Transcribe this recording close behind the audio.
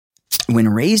When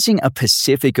raising a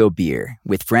Pacifico beer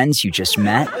with friends you just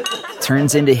met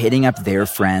turns into hitting up their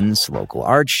friend's local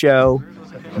art show,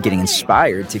 getting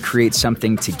inspired to create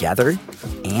something together,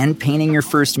 and painting your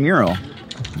first mural,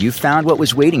 you found what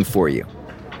was waiting for you.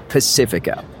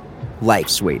 Pacifico.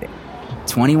 Life's waiting.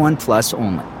 21 plus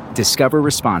only. Discover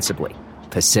responsibly.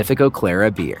 Pacifico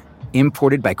Clara Beer.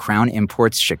 Imported by Crown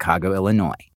Imports, Chicago,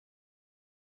 Illinois.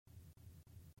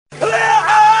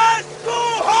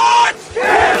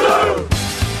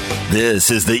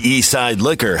 This is the Eastside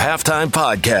Liquor Halftime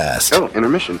Podcast. Oh,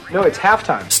 intermission. No, it's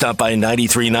halftime. Stop by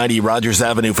 9390 Rogers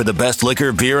Avenue for the best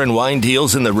liquor, beer, and wine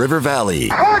deals in the River Valley.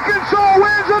 Arkansas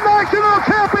wins the national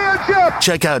championship.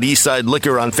 Check out Eastside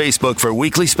Liquor on Facebook for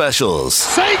weekly specials.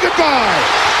 Say goodbye.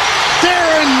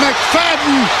 Darren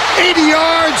McFadden, 80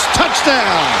 yards,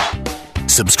 touchdown.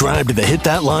 Subscribe to the Hit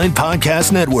That Line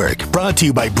Podcast Network, brought to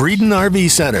you by Breeden RV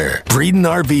Center. Breeden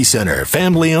RV Center,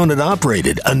 family owned and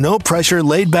operated, a no-pressure,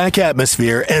 laid-back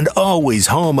atmosphere, and always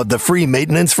home of the free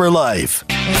maintenance for life.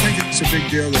 I think it's a big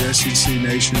deal that SEC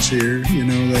Nation's here. You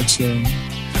know, that's,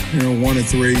 one of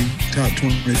three top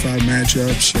 25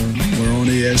 matchups. We're on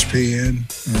ESPN.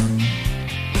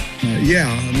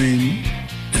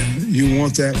 You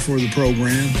want that for the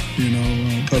program,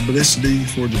 publicity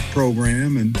for the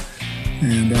program, and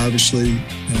obviously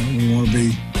we want to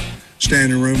be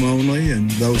standing room only and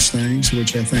those things,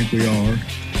 which I think we are.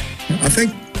 I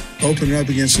think opening up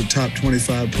against a top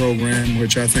 25 program,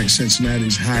 which I think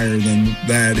Cincinnati's higher than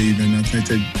that even, I think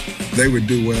they would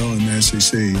do well in the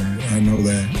SEC. I know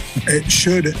that. It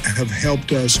should have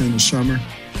helped us in the summer,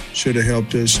 should have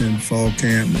helped us in fall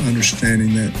camp,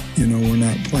 understanding that, we're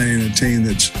not playing a team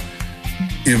that's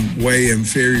way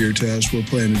inferior to us. We're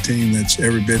playing a team that's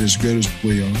every bit as good as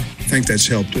we are. I think that's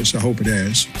helped us. I hope it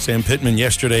has. Sam Pittman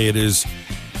yesterday at his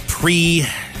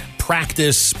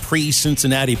pre-practice,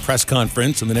 pre-Cincinnati press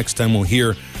conference, and the next time we'll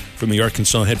hear from the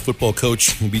Arkansas head football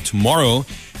coach will be tomorrow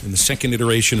in the second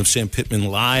iteration of Sam Pittman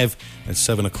Live at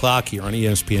 7 o'clock here on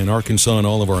ESPN Arkansas and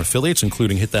all of our affiliates,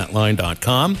 including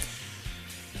hitthatline.com.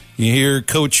 You hear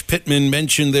Coach Pittman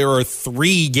mention there are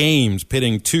 3 games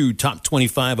pitting 2 top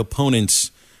 25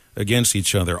 opponents against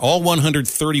each other. All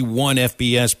 131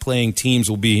 FBS playing teams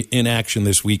will be in action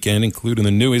this weekend, including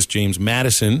the newest, James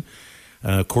Madison.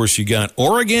 Of course, you got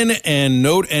Oregon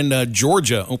and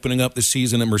Georgia opening up the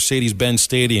season at Mercedes-Benz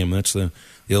Stadium. That's the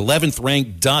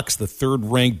 11th-ranked Ducks, the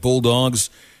 3rd-ranked Bulldogs.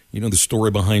 You know the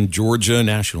story behind Georgia,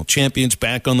 national champions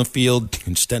back on the field,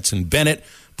 and Stetson Bennett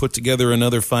put together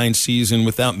another fine season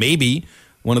without maybe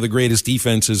one of the greatest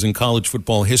defenses in college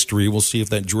football history. We'll see if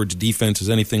that Georgia defense is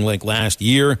anything like last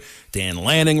year. Dan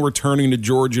Lanning returning to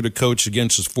Georgia to coach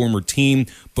against his former team.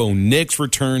 Bo Nix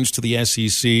returns to the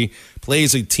SEC,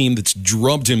 plays a team that's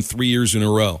drubbed him 3 years in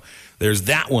a row. There's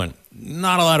that one.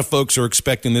 Not a lot of folks are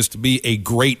expecting this to be a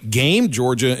great game.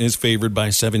 Georgia is favored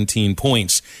by 17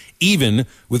 points, even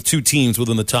with 2 teams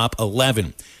within the top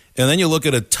 11. And then you look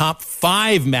at a top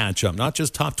 5 matchup, not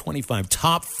just top 25,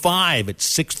 top 5 at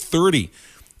 6:30.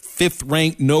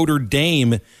 5th-ranked Notre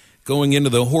Dame going into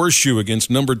the horseshoe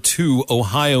against number 2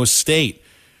 Ohio State.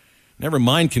 Never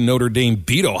mind, can Notre Dame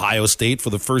beat Ohio State for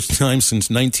the first time since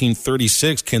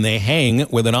 1936? Can they hang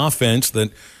with an offense that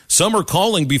some are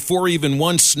calling before even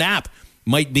one snap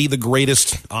might be the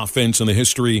greatest offense in the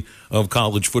history of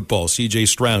college football? C.J.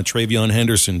 Stroud, Travion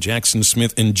Henderson, Jackson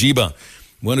Smith, and Jiba.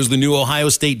 What does the new Ohio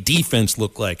State defense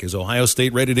look like? Is Ohio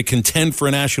State ready to contend for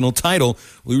a national title,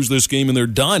 lose this game, and they're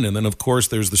done? And then, of course,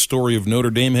 there's the story of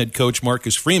Notre Dame head coach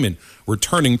Marcus Freeman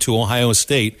returning to Ohio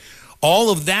State.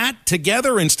 All of that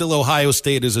together, and still Ohio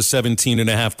State is a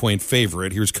 17.5-point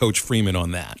favorite. Here's Coach Freeman on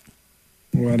that.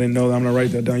 Well, I didn't know that. I'm going to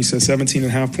write that down. You said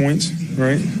 17.5 points,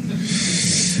 right?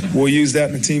 We'll use that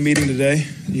in the team meeting today,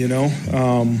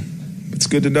 It's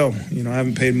good to know. I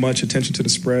haven't paid much attention to the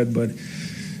spread, but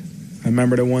I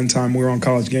remember that one time we were on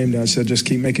College Game Day, I said, just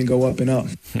keep making go up and up.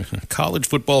 College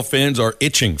football fans are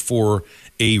itching for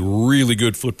a really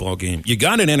good football game. You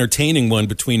got an entertaining one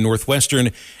between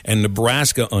Northwestern and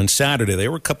Nebraska on Saturday.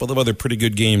 There were a couple of other pretty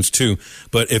good games too.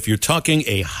 But if you're talking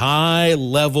a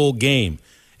high-level game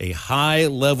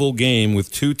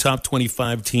with 2 top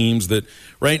 25 teams that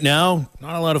right now,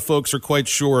 not a lot of folks are quite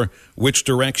sure which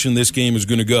direction this game is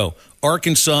going to go.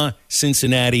 Arkansas,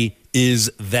 Cincinnati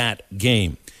is that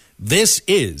game. This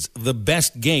is the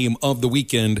best game of the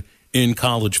weekend in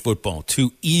college football.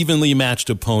 2 evenly matched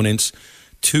opponents,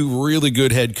 2 really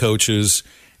good head coaches,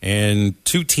 and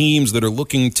 2 teams that are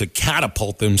looking to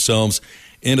catapult themselves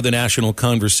into the national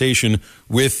conversation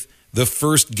with the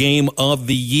first game of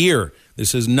the year.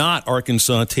 This is not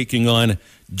Arkansas taking on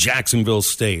Jacksonville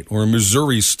State or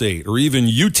Missouri State or even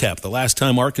UTEP. The last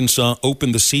time Arkansas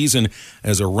opened the season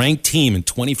as a ranked team in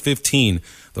 2015,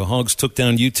 the Hogs took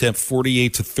down UTEP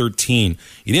 48-13.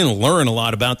 You didn't learn a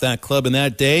lot about that club in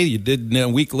that day. You did a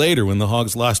week later when the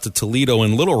Hogs lost to Toledo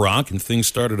and Little Rock and things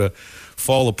started to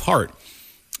fall apart.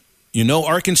 You know,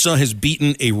 Arkansas has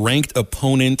beaten a ranked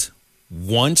opponent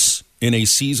once in a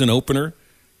season opener.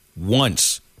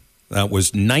 Once. That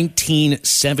was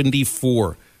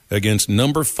 1974 against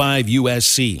number 5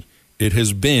 USC. It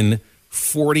has been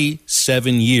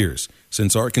 47 years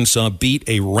since Arkansas beat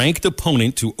a ranked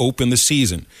opponent to open the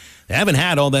season. They haven't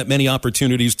had all that many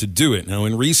opportunities to do it. Now,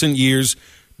 in recent years,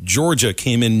 Georgia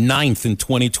came in 9th in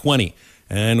 2020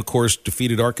 and, of course,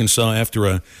 defeated Arkansas after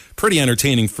a pretty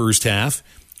entertaining first half.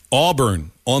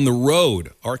 Auburn on the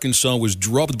road. Arkansas was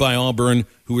drubbed by Auburn,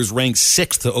 who was ranked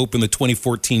 6th to open the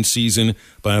 2014 season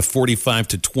by a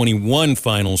 45-21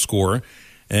 final score.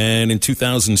 And in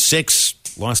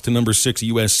 2006, lost to number 6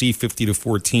 USC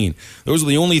 50-14. Those are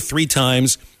the only 3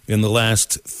 times in the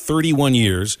last 31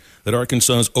 years that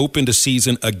Arkansas has opened a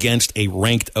season against a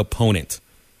ranked opponent.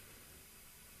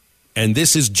 And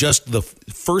this is just the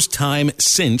first time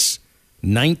since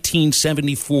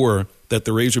 1974 that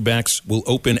the Razorbacks will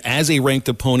open as a ranked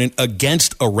opponent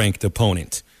against a ranked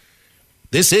opponent.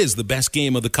 This is the best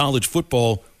game of the college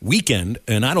football weekend,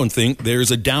 and I don't think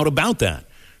there's a doubt about that.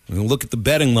 Look at the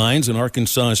betting lines, and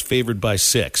Arkansas is favored by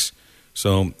 6.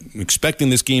 So expecting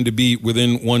this game to be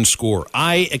within 1 score.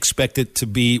 I expect it to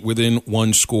be within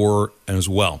 1 score as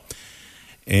well.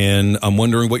 And I'm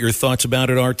wondering what your thoughts about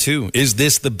it are, too. Is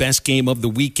this the best game of the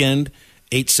weekend?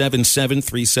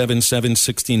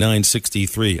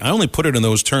 877-377-6963. I only put it in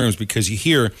those terms because you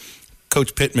hear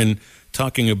Coach Pittman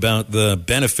talking about the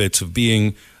benefits of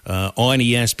being on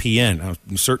ESPN. Now,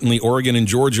 certainly Oregon and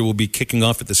Georgia will be kicking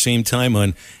off at the same time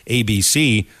on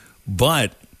ABC,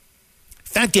 but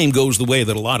if that game goes the way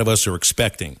that a lot of us are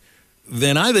expecting,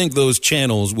 then I think those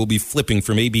channels will be flipping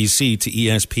from ABC to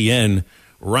ESPN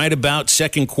right about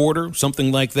second quarter,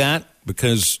 something like that,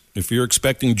 because if you're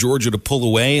expecting Georgia to pull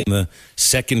away in the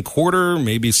second quarter,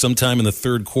 maybe sometime in the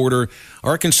third quarter,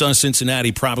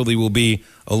 Arkansas-Cincinnati probably will be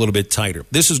a little bit tighter.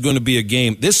 This is going to be a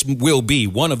game. This will be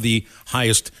one of the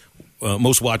highest,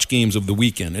 most watched games of the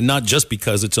weekend, and not just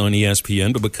because it's on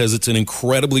ESPN, but because it's an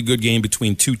incredibly good game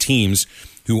between 2 teams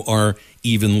who are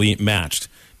evenly matched.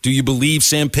 Do you believe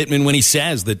Sam Pittman when he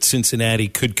says that Cincinnati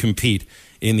could compete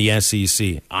in the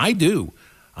SEC? I do.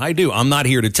 I'm not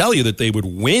here to tell you that they would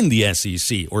win the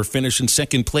SEC or finish in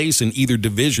second place in either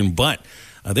division, but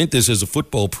I think this is a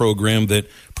football program that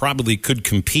probably could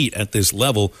compete at this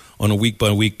level on a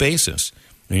week-by-week basis.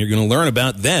 And you're going to learn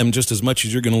about them just as much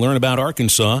as you're going to learn about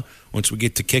Arkansas once we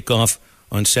get to kickoff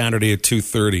on Saturday at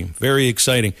 2:30. Very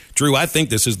exciting. Drew, I think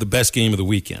this is the best game of the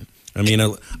weekend. I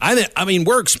mean,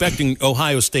 we're expecting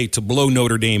Ohio State to blow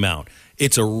Notre Dame out.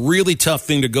 It's a really tough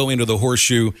thing to go into the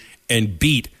Horseshoe and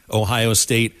beat Ohio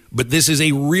State, but this is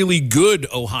a really good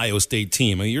Ohio State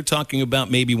team. I mean, you're talking about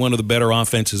maybe one of the better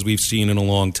offenses we've seen in a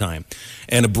long time,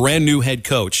 and a brand new head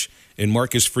coach in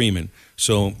Marcus Freeman.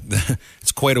 So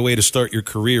it's quite a way to start your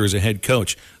career as a head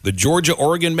coach. The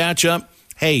Georgia-Oregon matchup,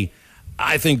 hey,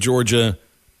 I think Georgia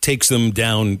takes them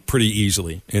down pretty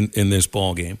easily in this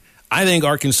ball game. I think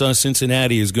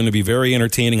Arkansas-Cincinnati is going to be very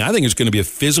entertaining. I think it's going to be a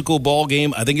physical ball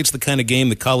game. I think it's the kind of game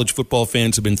that college football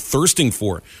fans have been thirsting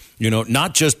for. You know,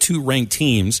 not just 2 ranked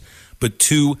teams, but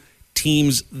 2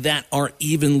 teams that are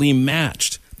evenly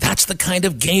matched. That's the kind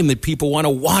of game that people want to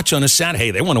watch on a Saturday.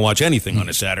 Hey, they want to watch anything on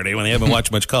a Saturday when they haven't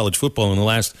watched much college football in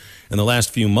the last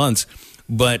few months.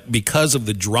 But because of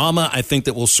the drama, I think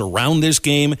that will surround this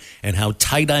game and how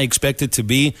tight I expect it to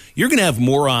be, you're going to have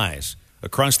more eyes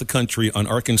across the country on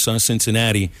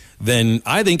Arkansas-Cincinnati than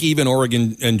I think even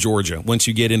Oregon and Georgia once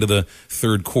you get into the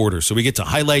third quarter. So we get to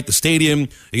highlight the stadium,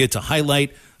 you get to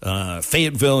highlight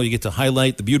Fayetteville, you get to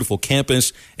highlight the beautiful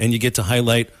campus, and you get to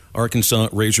highlight Arkansas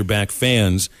Razorback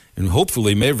fans, and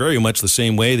hopefully very much the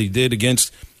same way they did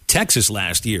against Texas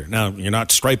last year. Now, you're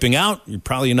not striping out, you're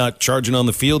probably not charging on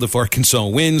the field if Arkansas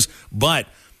wins, but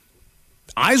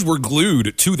eyes were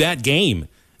glued to that game.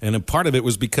 And a part of it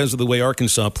was because of the way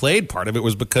Arkansas played. Part of it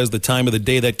was because the time of the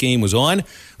day that game was on.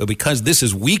 But because this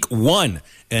is week 1,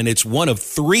 and it's one of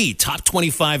 3 top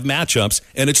 25 matchups,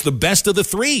 and it's the best of the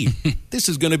 3. This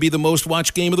is going to be the most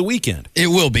watched game of the weekend. It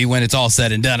will be when it's all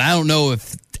said and done. I don't know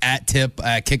if at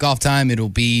kickoff time it'll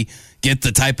be get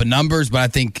the type of numbers, but I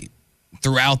think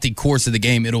throughout the course of the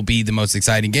game it'll be the most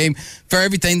exciting game for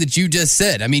everything that you just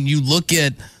said. I mean, you look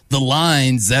at the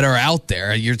lines that are out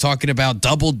there. You're talking about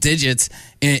double digits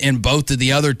in both of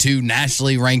the other 2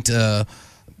 nationally ranked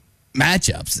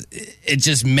matchups. It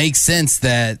just makes sense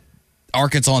that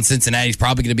Arkansas and Cincinnati is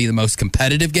probably going to be the most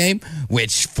competitive game,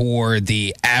 which for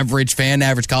the average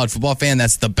college football fan,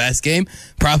 that's the best game.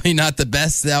 Probably not the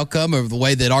best outcome of the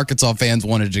way that Arkansas fans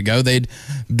wanted to go. They'd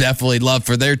definitely love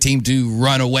for their team to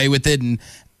run away with it and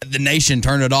the nation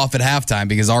turn it off at halftime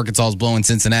because Arkansas is blowing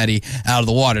Cincinnati out of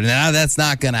the water. Now, that's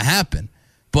not going to happen.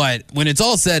 But when it's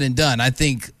all said and done, I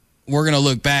think we're going to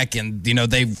look back and,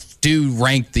 they do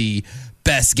rank the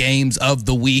best games of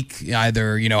the week,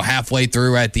 either, halfway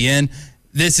through or at the end.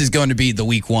 This is going to be the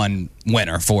week one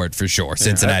winner for it for sure,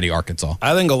 Cincinnati, Arkansas.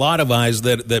 I think a lot of eyes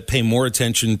that pay more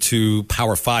attention to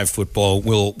Power 5 football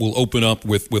will open up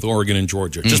with Oregon and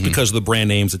Georgia, just because of the brand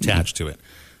names attached to it.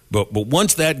 But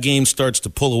once that game starts to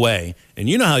pull away, and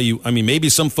you know how maybe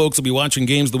some folks will be watching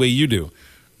games the way you do,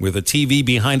 with a TV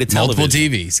behind a television.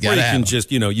 Multiple TVs. Where you can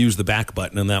just, use the back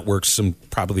button, and that works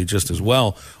probably just as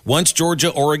well. Once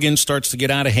Georgia, Oregon starts to get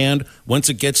out of hand, once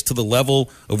it gets to the level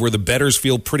of where the bettors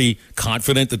feel pretty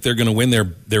confident that they're going to win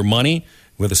their money,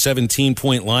 with a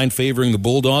 17-point line favoring the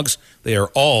Bulldogs, they are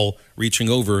all reaching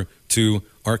over to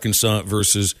Arkansas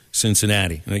versus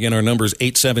Cincinnati. And again, our number is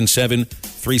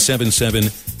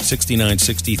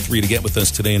 877-377-6963 to get with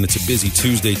us today, and it's a busy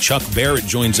Tuesday. Chuck Barrett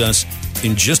joins us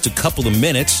in just a couple of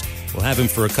minutes. We'll have him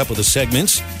for a couple of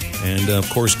segments. And, of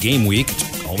course, game week.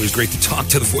 It's always great to talk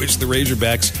to the voice of the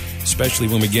Razorbacks, especially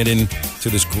when we get into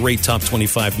this great top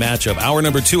 25 matchup. Hour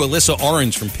number 2, Alyssa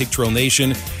Orange from Pig Trail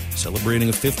Nation, celebrating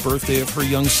a 5th birthday of her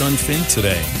young son, Finn,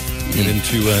 today. Get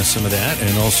into some of that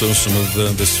and also some of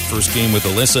this first game with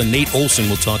Alyssa. Nate Olson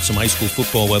will talk some high school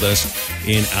football with us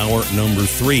in hour number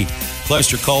 3.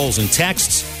 Plus your calls and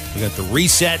texts. We got the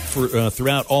reset for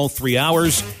throughout all 3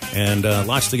 hours, and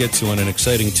lots to get to on an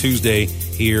exciting Tuesday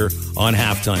here on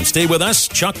Halftime. Stay with us.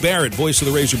 Chuck Barrett, voice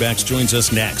of the Razorbacks, joins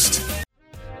us next.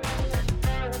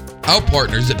 Our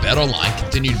partners at BetOnline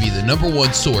continue to be the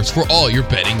 #1 source for all your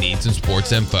betting needs and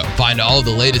sports info. Find all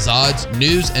the latest odds,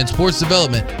 news, and sports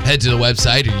development. Head to the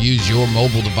website or use your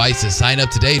mobile device to sign up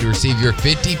today to receive your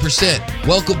 50%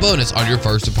 welcome bonus on your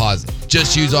first deposit.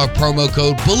 Just use our promo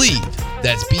code BELIEVE,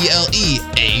 that's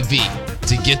BLEAV,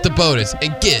 to get the bonus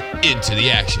and get into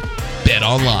the action.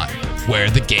 BetOnline, where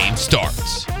the game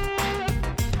starts.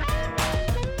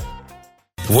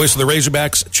 Voice of the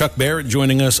Razorbacks, Chuck Barrett,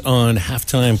 joining us on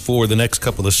Halftime for the next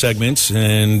couple of segments.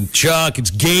 And, Chuck, it's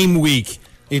game week.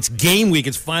 It's game week.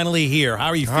 It's finally here. How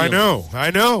are you feeling? I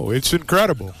know. It's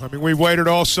incredible. We waited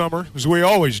all summer, as we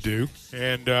always do.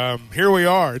 And here we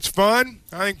are. It's fun.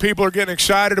 I think people are getting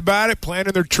excited about it,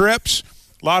 planning their trips.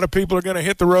 A lot of people are going to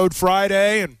hit the road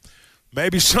Friday and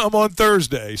maybe some on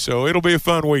Thursday. So it'll be a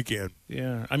fun weekend.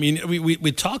 Yeah.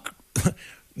 We talk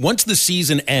 – once the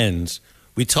season ends,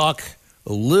 we talk –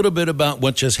 a little bit about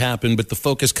what just happened, but the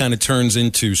focus kind of turns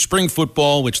into spring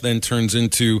football, which then turns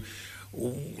into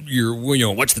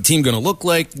what's the team going to look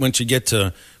like once you get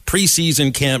to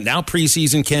preseason camp. Now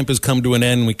preseason camp has come to an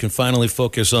end. We can finally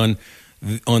focus on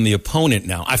the opponent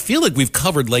now. I feel like we've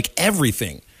covered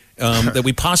everything that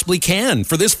we possibly can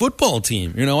for this football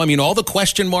team. All the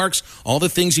question marks, all the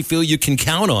things you feel you can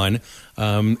count on.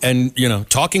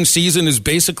 Talking season is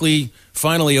basically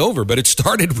finally over, but it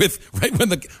started with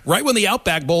right when the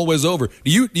Outback Bowl was over.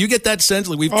 Do you get that sense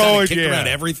that we've kind of kicked around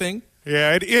everything?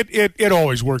 Yeah, it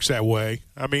always works that way.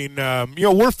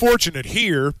 We're fortunate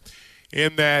here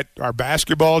in that our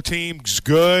basketball team's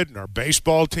good and our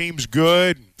baseball team's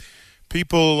good.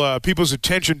 People's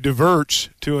attention diverts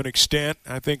to an extent,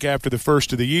 I think, after the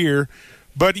first of the year.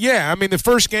 But, yeah, the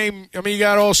first game, you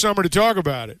got all summer to talk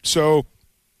about it. So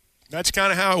that's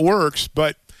kind of how it works.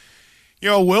 But,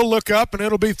 we'll look up and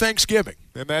it'll be Thanksgiving.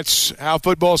 And that's how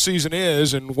football season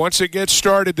is. And once it gets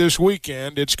started this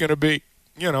weekend, it's going to be,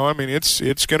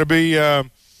 it's going to be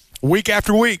week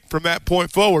after week from that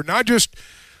point forward. Not just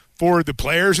for the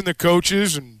players and the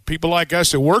coaches and people like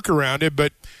us that work around it,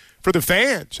 but for the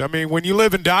fans. When you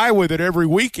live and die with it every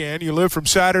weekend, you live from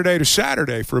Saturday to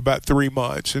Saturday for about 3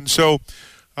 months. And so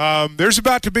there's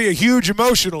about to be a huge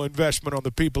emotional investment on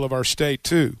the people of our state,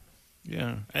 too.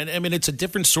 Yeah. And, it's a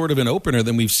different sort of an opener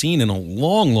than we've seen in a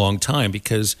long, long time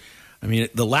because,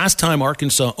 the last time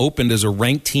Arkansas opened as a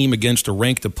ranked team against a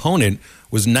ranked opponent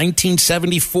was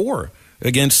 1974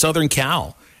 against Southern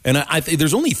Cal. And I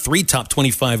there's only 3 top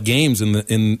 25 games in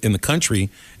the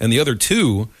country, and the other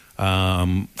 2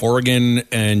 Oregon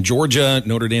and Georgia,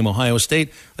 Notre Dame, Ohio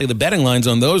State. The betting lines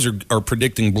on those are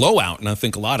predicting blowout, and I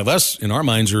think a lot of us in our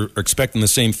minds are expecting the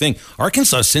same thing.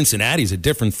 Arkansas Cincinnati is a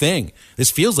different thing.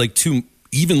 This feels like 2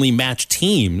 evenly matched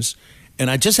teams, and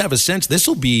I just have a sense this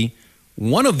will be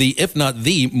one of the, if not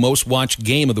the, most watched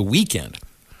game of the weekend.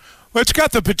 Well, it's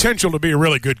got the potential to be a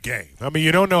really good game. I mean,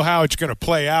 you don't know how it's going to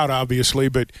play out, obviously,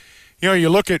 but you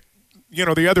look at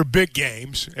the other big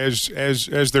games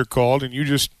as they're called, and you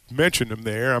just mentioned them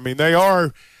there. I mean, they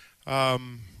are.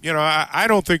 I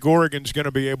don't think Oregon's going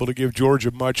to be able to give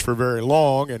Georgia much for very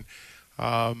long, and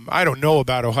I don't know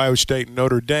about Ohio State and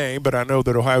Notre Dame, but I know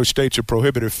that Ohio State's a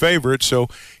prohibitive favorite. So,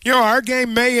 our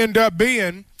game may end up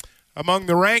being, among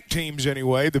the ranked teams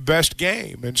anyway, the best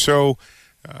game. And so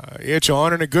it's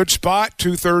on in a good spot,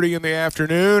 2:30 in the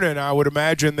afternoon, and I would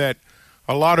imagine that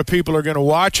a lot of people are going to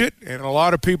watch it, and a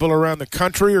lot of people around the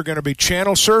country are going to be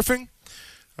channel surfing,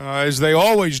 as they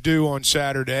always do on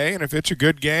Saturday. And if it's a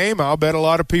good game, I'll bet a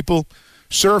lot of people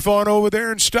surf on over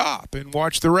there and stop and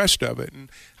watch the rest of it. And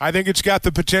I think it's got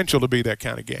the potential to be that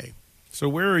kind of game. So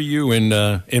where are you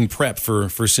in prep for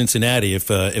Cincinnati?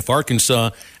 If Arkansas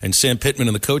and Sam Pittman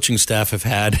and the coaching staff have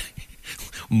had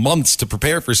months to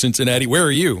prepare for Cincinnati, where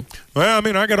are you? Well, I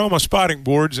mean, I got all my spotting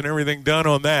boards and everything done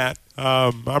on that.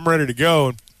 I'm ready to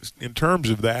go in terms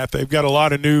of that. They've got a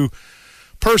lot of new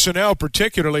personnel,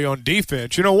 particularly on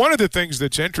defense. One of the things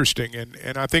that's interesting,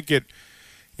 and I think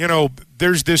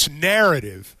there's this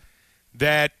narrative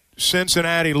that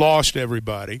Cincinnati lost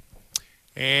everybody,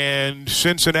 and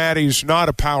Cincinnati's not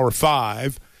a Power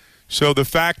 5, so the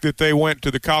fact that they went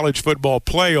to the college football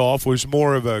playoff was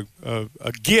more of a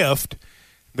gift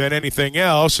than anything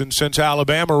else, and since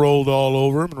Alabama rolled all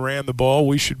over them and ran the ball,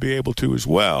 we should be able to as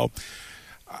well.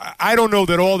 I don't know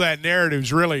that all that narrative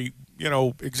is really,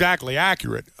 exactly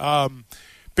accurate.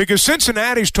 Because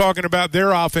Cincinnati's talking about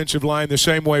their offensive line the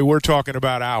same way we're talking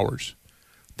about ours.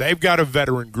 They've got a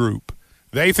veteran group.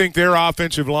 They think their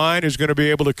offensive line is going to be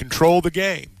able to control the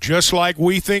game, just like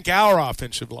we think our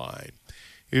offensive line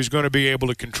is going to be able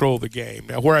to control the game.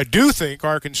 Now, where I do think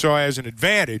Arkansas has an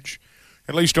advantage,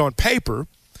 at least on paper,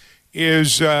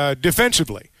 is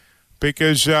defensively.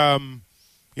 Because,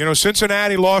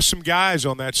 Cincinnati lost some guys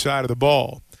on that side of the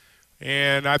ball.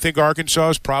 And I think Arkansas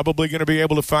is probably going to be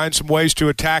able to find some ways to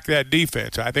attack that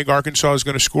defense. I think Arkansas is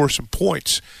going to score some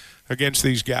points against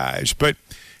these guys. But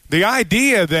the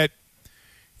idea that,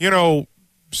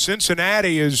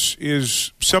 Cincinnati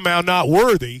is somehow not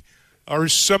worthy or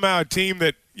is somehow a team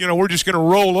that, we're just going to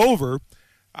roll over,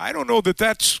 I don't know that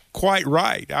that's quite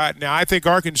right. Now, I think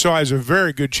Arkansas has a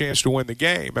very good chance to win the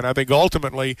game, and I think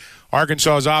ultimately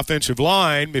Arkansas's offensive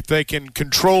line, if they can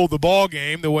control the ball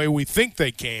game the way we think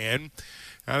they can,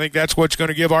 I think that's what's going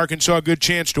to give Arkansas a good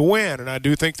chance to win, and I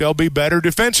do think they'll be better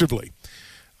defensively.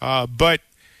 But,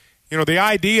 the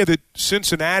idea that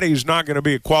Cincinnati is not going to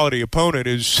be a quality opponent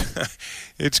is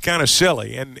it's kind of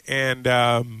silly, and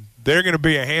they're going to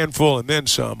be a handful and then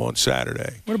some on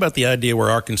Saturday. What about the idea where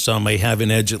Arkansas may have an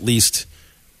edge, at least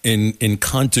in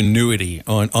continuity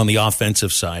on the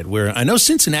offensive side, where I know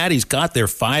Cincinnati's got their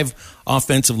 5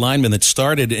 offensive linemen that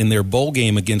started in their bowl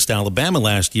game against Alabama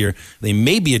last year. They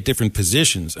may be at different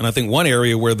positions. And I think one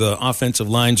area where the offensive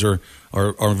lines are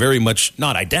very much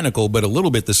not identical, but a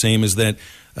little bit the same, is that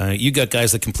you got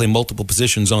guys that can play multiple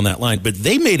positions on that line. But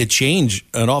they made a change,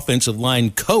 an offensive line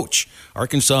coach.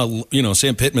 Arkansas,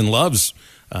 Sam Pittman loves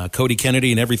Cody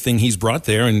Kennedy and everything he's brought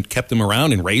there and kept him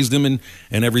around and raised him and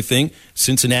everything.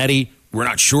 Cincinnati, we're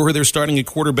not sure they're starting a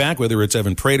quarterback, whether it's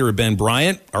Evan Prater or Ben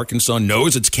Bryant. Arkansas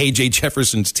knows it's K.J.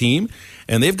 Jefferson's team.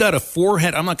 And they've got a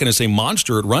four-head, I'm not going to say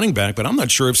monster at running back, but I'm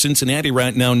not sure if Cincinnati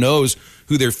right now knows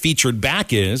who their featured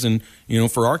back is. And,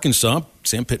 for Arkansas,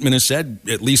 Sam Pittman has said,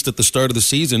 at least at the start of the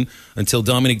season, until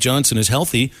Dominic Johnson is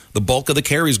healthy, the bulk of the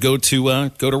carries go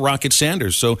to Rocket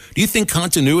Sanders. So do you think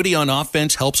continuity on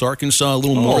offense helps Arkansas a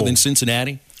little more than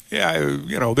Cincinnati? Yeah,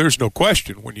 there's no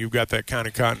question when you've got that kind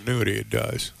of continuity, it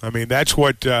does. I mean, that's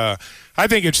what I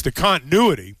think it's the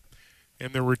continuity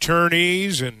and the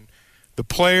returnees and the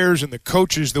players and the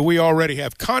coaches that we already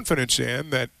have confidence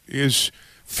in that is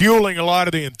fueling a lot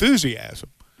of the enthusiasm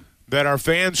that our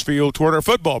fans feel toward our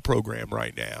football program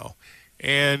right now.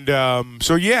 And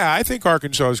I think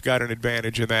Arkansas has got an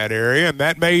advantage in that area, and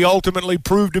that may ultimately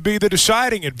prove to be the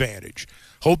deciding advantage.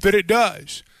 Hope that it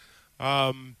does.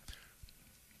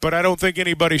 But I don't think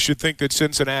anybody should think that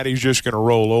Cincinnati's just going to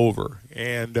roll over.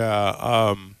 And they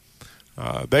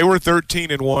were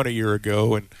 13-1 a year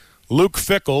ago, and Luke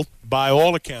Fickell, by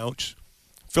all accounts,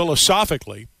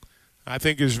 philosophically, I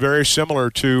think is very similar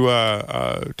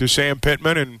to Sam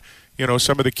Pittman and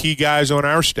some of the key guys on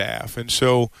our staff. And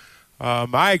so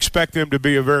I expect them to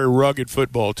be a very rugged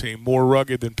football team, more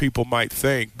rugged than people might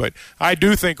think. But I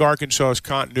do think Arkansas's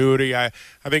continuity, I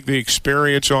think the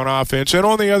experience on offense, and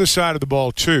on the other side of the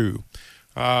ball too,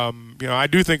 I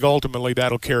do think ultimately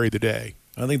that'll carry the day.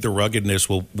 I think the ruggedness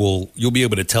you'll be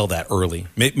able to tell that early.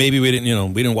 Maybe we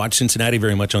didn't watch Cincinnati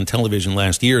very much on television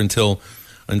last year until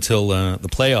the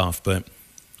playoff, but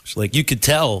it's like you could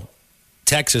tell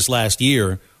Texas last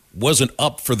year wasn't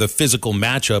up for the physical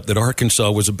matchup that Arkansas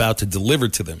was about to deliver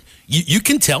to them. You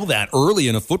can tell that early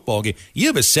in a football game. You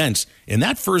have a sense in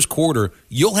that first quarter,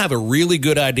 you'll have a really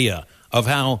good idea of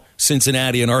how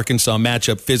Cincinnati and Arkansas match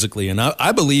up physically. And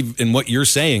I believe in what you're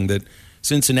saying, that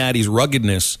Cincinnati's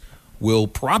ruggedness will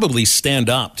probably stand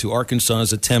up to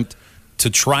Arkansas's attempt to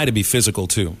try to be physical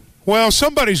too. Well,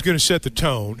 somebody's going to set the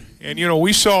tone. And,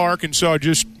 we saw Arkansas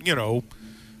just,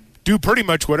 do pretty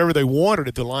much whatever they wanted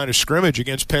at the line of scrimmage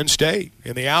against Penn State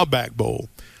in the Outback Bowl.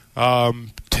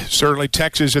 Certainly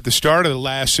Texas at the start of the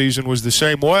last season was the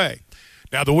same way.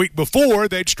 Now, the week before,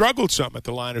 they'd struggled some at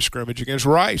the line of scrimmage against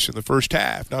Rice in the first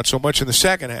half, not so much in the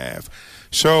second half.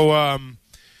 So,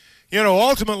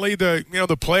 ultimately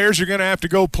the players are going to have to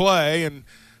go play, and,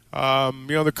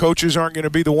 the coaches aren't going to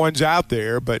be the ones out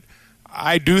there. But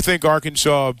I do think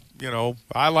Arkansas,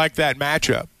 I like that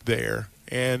matchup there.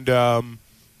 And,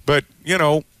 but,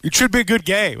 it should be a good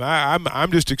game.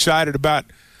 I'm just excited about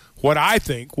what I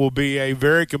think will be a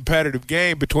very competitive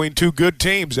game between two good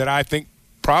teams that I think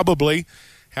probably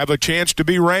have a chance to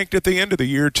be ranked at the end of the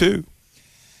year, too.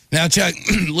 Now, Chuck,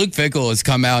 Luke Fickell has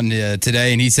come out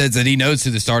today, and he says that he knows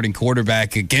who the starting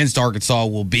quarterback against Arkansas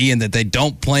will be and that they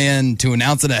don't plan to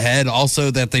announce it ahead. Also,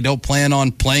 that they don't plan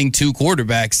on playing two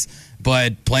quarterbacks,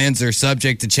 but plans are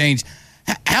subject to change.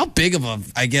 How big of a,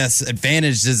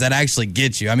 advantage does that actually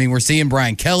get you? I mean, we're seeing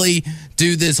Brian Kelly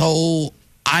do this whole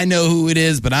I know who it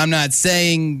is, but I'm not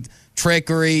saying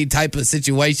trickery type of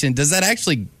situation. Does that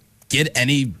actually get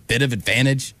any bit of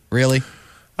advantage, really?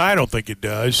 I don't think it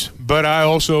does, but I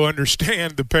also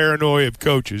understand the paranoia of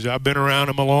coaches. I've been around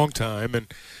them a long time, and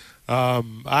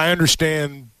I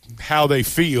understand how they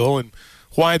feel and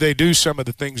why they do some of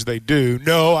the things they do.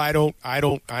 No, I don't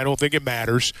think it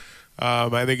matters.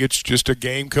 I think it's just a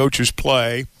game coaches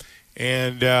play,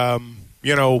 and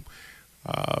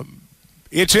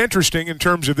it's interesting in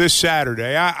terms of this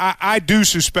Saturday. I do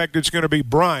suspect it's going to be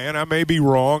Brian. I may be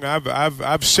wrong.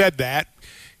 I've said that,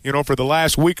 for the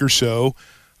last week or so.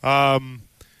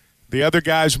 The other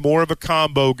guy's more of a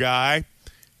combo guy,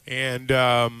 and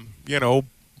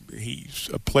he's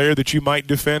a player that you might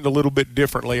defend a little bit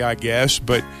differently, I guess.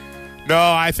 But no,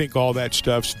 I think all that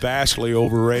stuff's vastly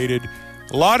overrated.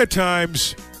 A lot of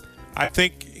times, I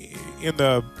think in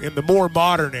the more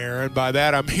modern era, and by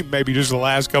that I mean maybe just the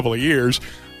last couple of years,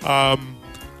 I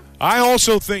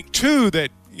also think too that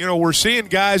we're seeing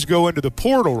guys go into the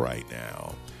portal right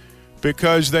now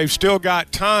because they've still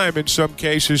got time in some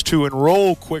cases to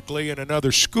enroll quickly in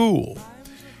another school,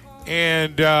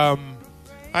 and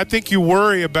I think you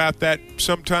worry about that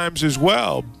sometimes as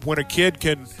well when a kid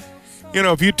can.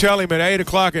 If you tell him at 8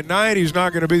 o'clock at night he's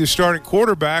not going to be the starting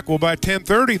quarterback, well, by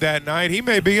 10:30 that night he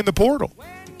may be in the portal.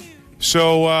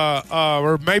 So,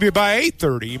 or maybe by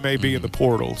 8:30 he may be in the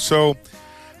portal. So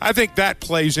I think that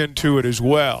plays into it as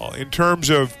well in terms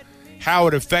of how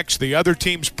it affects the other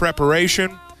team's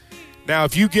preparation. Now,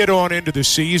 if you get on into the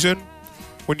season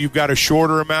when you've got a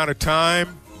shorter amount of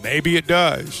time, maybe it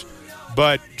does.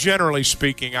 But generally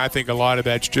speaking, I think a lot of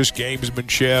that's just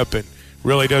gamesmanship and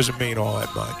really doesn't mean all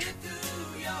that much.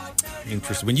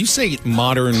 Interesting. When you say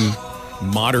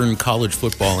modern college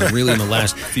football, and really in the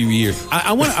last few years,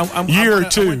 year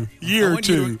or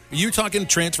two. Are you talking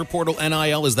transfer portal,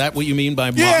 NIL? Is that what you mean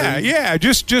by modern? Yeah.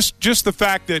 Just the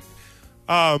fact that,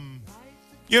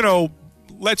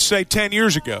 let's say 10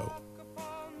 years ago,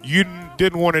 you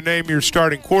didn't want to name your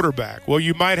starting quarterback. Well,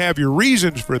 you might have your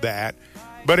reasons for that,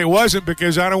 but it wasn't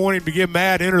because I don't want him to get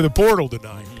mad, enter the portal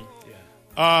tonight.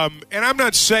 And I'm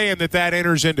not saying that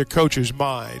enters into coaches'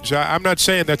 minds. I'm not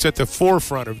saying that's at the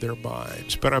forefront of their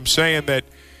minds. But I'm saying that,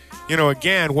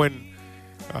 again, when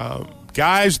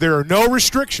guys, there are no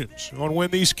restrictions on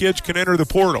when these kids can enter the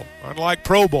portal. Unlike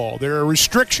pro ball, there are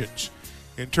restrictions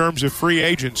in terms of free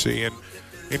agency. And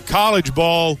in college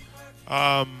ball,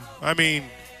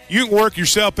 you can work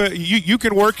yourself. You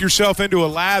can work yourself into a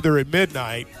lather at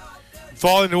midnight.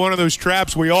 Fall into one of those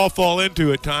traps we all fall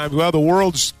into at times. Well, the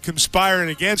world's conspiring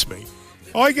against me.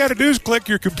 All you got to do is click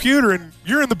your computer and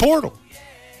you're in the portal.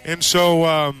 And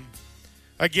so,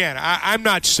 again, I'm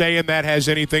not saying that has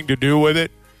anything to do with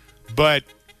it, but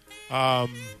I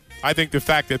think the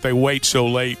fact that they wait so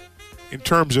late in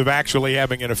terms of actually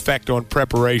having an effect on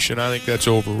preparation, I think that's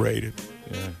overrated.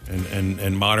 Yeah,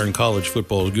 and modern college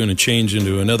football is going to change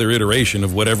into another iteration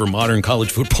of whatever modern college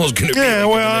football is going to be. Yeah,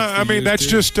 well, that's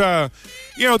just,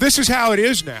 this is how it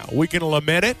is now. We can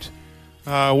lament it.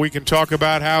 We can talk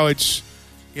about how it's,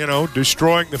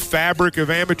 destroying the fabric of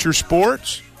amateur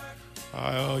sports.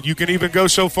 You can even go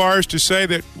so far as to say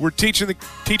that we're teaching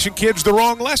kids the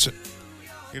wrong lesson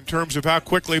in terms of how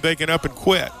quickly they can up and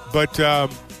quit. But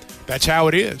that's how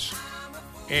it is.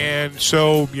 And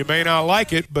so you may not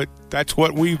like it, but that's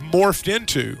what we've morphed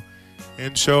into.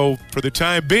 And so for the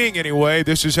time being anyway,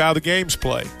 this is how the game's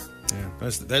play. Yeah,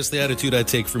 that's the attitude I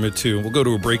take from it, too. We'll go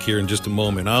to a break here in just a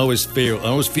moment. I always feel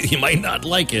you might not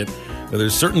like it, but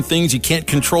there's certain things you can't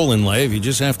control in life. You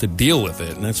just have to deal with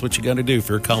it, and that's what you got to do if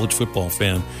you're a college football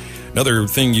fan. Another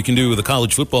thing you can do with a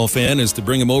college football fan is to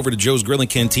bring them over to Joe's Grill and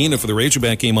Cantina for the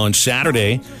Razorback game on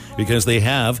Saturday, because they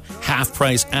have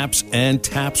half-price apps and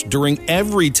taps during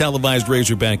every televised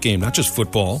Razorback game, not just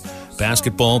football,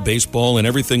 basketball, baseball, and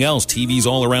everything else. TVs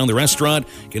all around the restaurant.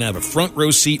 You can have a front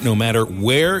row seat no matter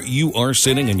where you are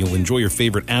sitting, and you'll enjoy your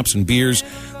favorite apps and beers.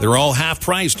 They're all half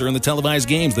price during the televised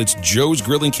games. That's Joe's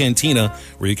Grill and Cantina,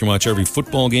 where you can watch every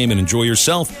football game and enjoy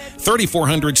yourself.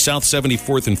 3400 South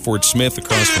 74th in Fort Smith,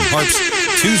 across from Harps,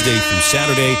 Tuesday through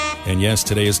Saturday. And yes,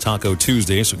 today is Taco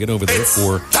Tuesday, so get over there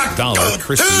for $1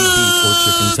 crispy beef or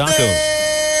chicken tacos.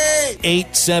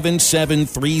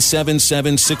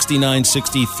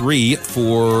 877-377-6963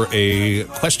 for a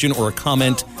question or a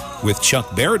comment with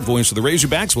Chuck Barrett, voice of the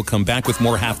Razorbacks. We'll come back with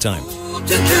more halftime. To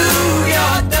do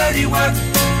your dirty work,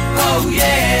 oh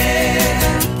yeah.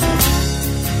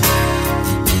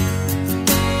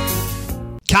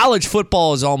 College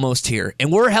football is almost here, and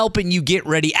we're helping you get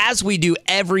ready, as we do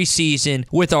every season,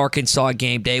 with Arkansas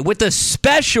Game Day, with a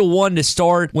special one to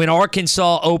start when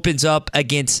Arkansas opens up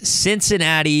against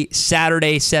Cincinnati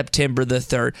Saturday, September the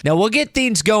 3rd. Now, we'll get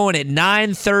things going at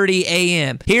 9:30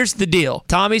 a.m. Here's the deal.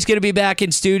 Tommy's going to be back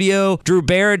in studio, Drew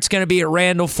Barrett's going to be at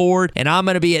Randall Ford, and I'm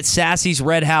going to be at Sassy's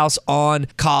Red House on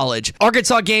College.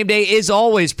 Arkansas Game Day is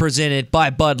always presented by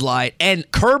Bud Light, and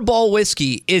Curveball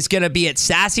Whiskey is going to be at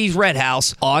Sassy's Red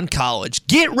House on College.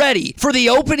 Get ready for the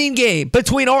opening game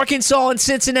between Arkansas and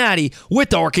Cincinnati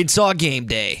with Arkansas Game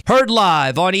Day. Heard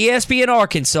live on ESPN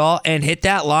Arkansas and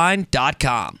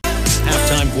hitthatline.com.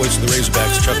 Halftime voice of the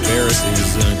Razorbacks, Chuck Barrett,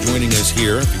 is joining us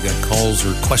here. If you've got calls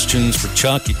or questions for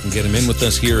Chuck, you can get him in with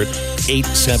us here at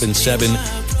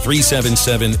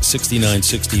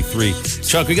 877-377-6963.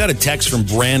 Chuck, we got a text from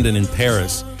Brandon in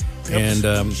Paris, and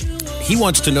he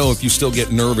wants to know if you still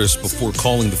get nervous before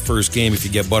calling the first game if you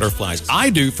get butterflies.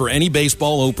 I do for any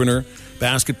baseball opener,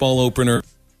 basketball opener.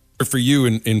 For you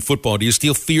in football, do you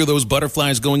still fear those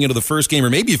butterflies going into the first game, or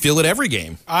maybe you feel it every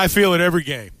game? I feel it every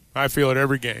game.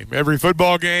 Every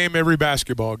football game, every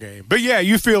basketball game. But, yeah,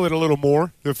 you feel it a little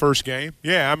more the first game.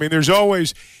 Yeah, I mean, there's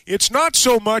always – it's not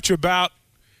so much about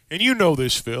 – and you know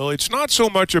this, Phil. It's not so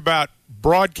much about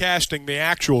broadcasting the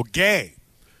actual game.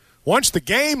 Once the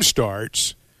game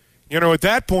starts – at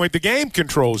that point, the game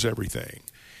controls everything.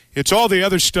 It's all the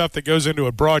other stuff that goes into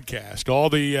a broadcast, all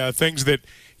the things that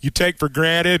you take for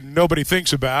granted and nobody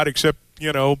thinks about except,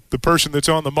 the person that's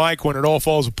on the mic when it all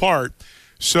falls apart.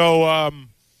 So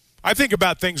I think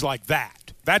about things like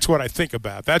that. That's what I think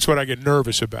about. That's what I get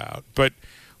nervous about. But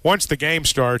once the game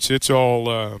starts, it's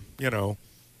all,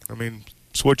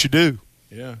 it's what you do.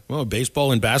 Yeah, well,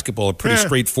 baseball and basketball are pretty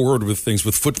straightforward with things.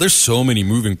 With foot, there's so many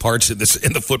moving parts in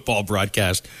the football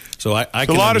broadcast. So I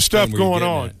can a lot of stuff going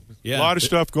on. Yeah, a lot of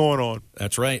stuff going on.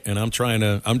 That's right, and I'm trying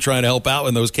to help out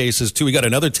in those cases too. We got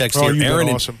another text here.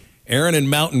 Aaron in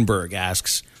Mountainburg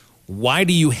asks, "Why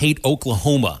do you hate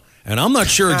Oklahoma?" And I'm not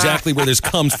sure exactly where this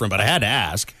comes from, but I had to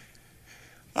ask.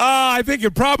 I think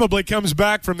it probably comes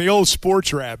back from the old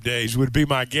sports rap days, would be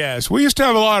my guess. We used to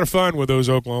have a lot of fun with those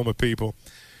Oklahoma people.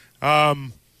 I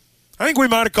think we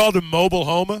might have called them Mobile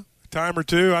Homa a time or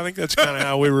two. I think that's kind of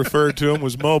how we referred to them,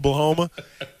 was Mobile Homa.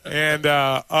 And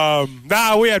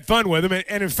we had fun with them.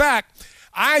 And in fact,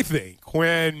 I think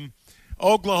when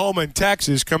Oklahoma and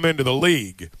Texas come into the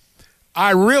league,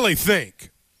 I really think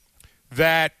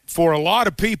that for a lot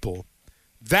of people,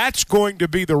 that's going to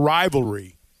be the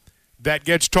rivalry that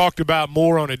gets talked about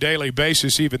more on a daily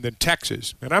basis even than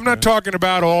Texas. And I'm not talking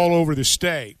about all over the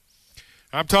state.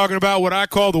 I'm talking about what I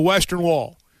call the Western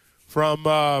Wall, from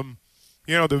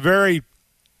the very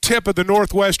tip of the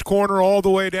northwest corner all the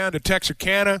way down to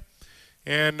Texarkana,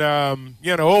 and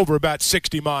over about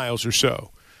 60 miles or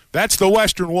so. That's the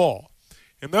Western Wall,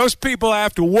 and those people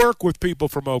have to work with people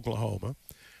from Oklahoma.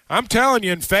 I'm telling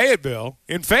you, in Fayetteville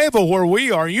where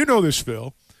we are, you know this,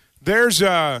 Phil. There's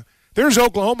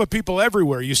Oklahoma people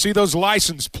everywhere. You see those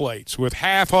license plates with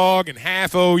half hog and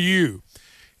half OU,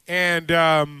 and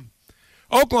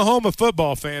Oklahoma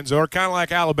football fans are kind of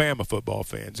like Alabama football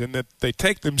fans in that they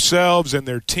take themselves and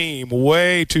their team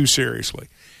way too seriously.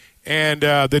 And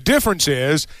the difference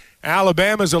is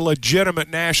Alabama's a legitimate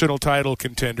national title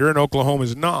contender, and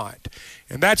Oklahoma's not.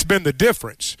 And that's been the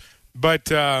difference. But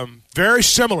very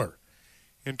similar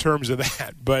in terms of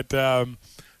that. But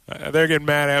they're getting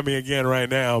mad at me again right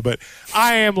now. But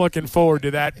I am looking forward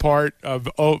to that part of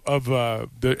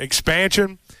the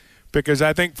expansion, because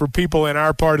I think for people in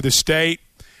our part of the state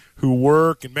who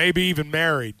work and maybe even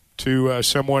married to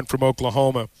someone from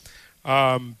Oklahoma,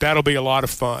 that'll be a lot of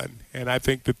fun. And I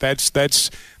think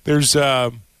there's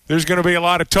going to be a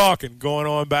lot of talking going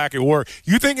on back at work.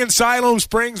 You think in Siloam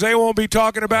Springs they won't be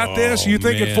talking about this? You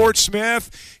think in Fort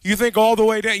Smith? You think all the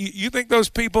way down? You think those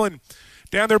people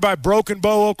down there by Broken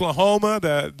Bow, Oklahoma,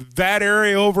 that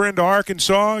area over into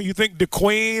Arkansas? You think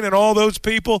DeQueen and all those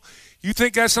people? You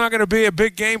think that's not going to be a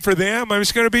big game for them? I mean,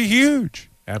 it's going to be huge.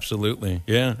 Absolutely,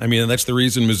 yeah. I mean, that's the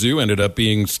reason Mizzou ended up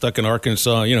being stuck in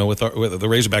Arkansas, with the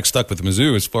Razorbacks stuck with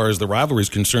Mizzou as far as the rivalry is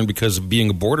concerned, because of being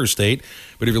a border state.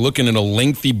 But if you're looking at a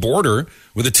lengthy border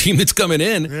with a team that's coming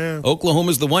in,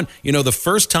 Oklahoma's the one. The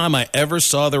first time I ever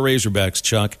saw the Razorbacks,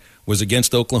 Chuck, was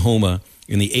against Oklahoma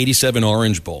in the '87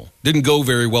 Orange Bowl. Didn't go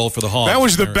very well for the Hogs. That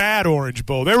was the bad Orange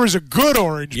Bowl. There was a good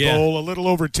Orange Bowl a little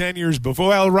over 10 years before.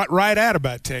 Well, right at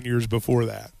about 10 years before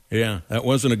that. Yeah, that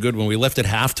wasn't a good one. We left at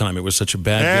halftime. It was such a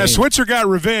bad game. Switzer got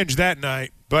revenge that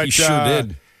night. But he sure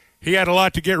did. He had a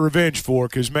lot to get revenge for,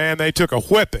 because, man, they took a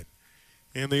whipping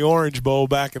in the Orange Bowl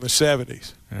back in the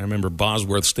 70s. I remember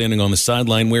Bosworth standing on the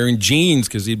sideline wearing jeans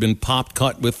because he'd been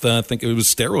caught with, I think it was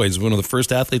steroids. One of the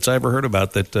first athletes I ever heard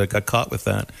about that got caught with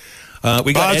that.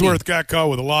 Bosworth got caught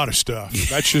with a lot of stuff.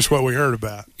 That's just what we heard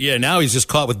about. Yeah, now he's just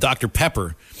caught with Dr.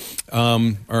 Pepper.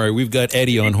 All right, we've got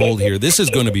Eddie on hold here. This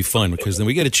is going to be fun, because then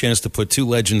we get a chance to put two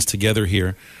legends together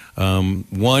here.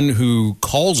 One who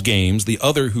calls games, the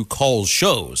other who calls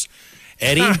shows.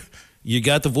 Eddie, you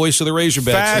got the voice of the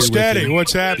Razorbacks. Fast Eddie,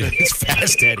 what's happening? It's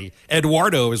Fast Eddie.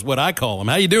 Eduardo is what I call him.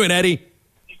 How you doing, Eddie?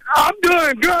 I'm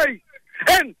doing great.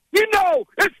 And,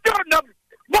 it's starting to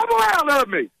bubble out of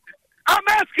me. I'm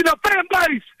asking the fan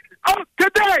base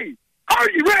today, are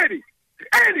you ready?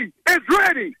 Eddie is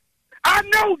ready. I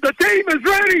know the team is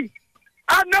ready.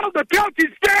 I know the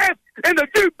coaching staff and the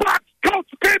jukebox coach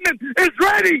Pittman is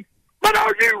ready. But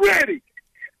are you ready?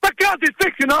 Because it's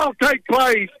fixing to all take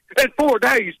place in 4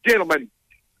 days, gentlemen.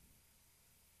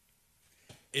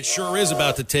 It sure is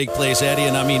about to take place, Eddie.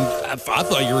 And, I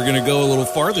thought you were going to go a little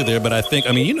farther there, but I think,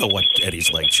 you know what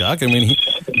Eddie's like, Chuck.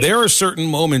 There are certain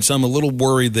moments I'm a little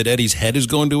worried that Eddie's head is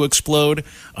going to explode.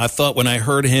 I thought when I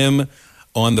heard him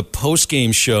on the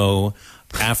postgame show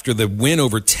after the win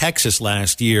over Texas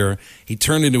last year, he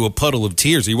turned into a puddle of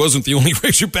tears. He wasn't the only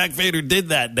Razorback fan who did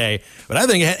that day. But I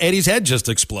think Eddie's head just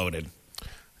exploded.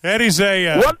 Eddie's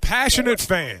a passionate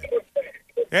fan.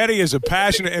 Eddie is a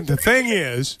passionate, and the thing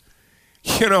is,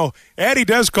 Eddie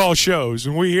does call shows,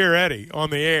 and we hear Eddie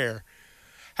on the air.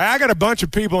 Hey, I got a bunch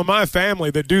of people in my family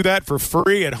that do that for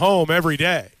free at home every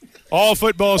day, all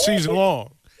football season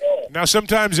long. Now,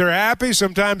 sometimes they're happy,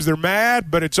 sometimes they're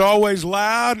mad, but it's always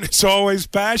loud and it's always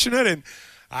passionate, and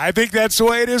I think that's the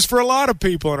way it is for a lot of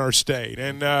people in our state.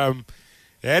 And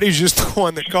Eddie's just the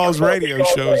one that calls radio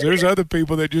shows. There's other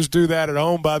people that just do that at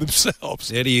home by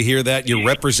themselves. Eddie, you hear that? You're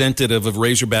representative of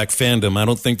Razorback fandom. I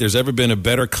don't think there's ever been a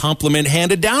better compliment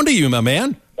handed down to you, my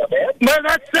man. Man,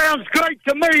 that sounds great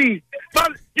to me.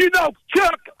 But,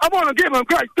 Chuck, I want to give him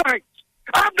great thanks.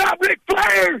 I'm not Ric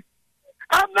Flair.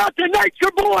 I'm not the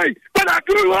nature boy, but I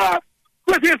grew up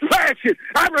with his passion.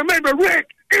 I remember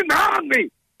Rick in the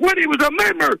Omni when he was a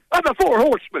member of the Four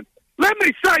Horsemen. Let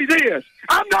me say this.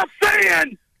 I'm not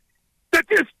saying that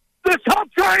this Hub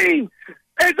train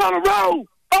is on a roll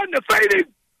undefeated.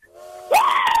 Woo!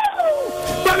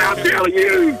 But I'm telling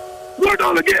you, we're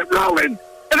going to get rolling,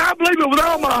 and I believe it with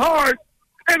all my heart,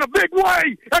 in a big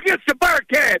way against the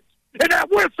Bearcats. And that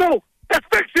whistle is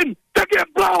fixing to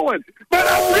get blowing. But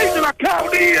the reason I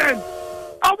called in,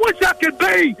 I wish I could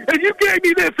be, and you gave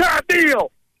me this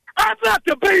ideal. I'd like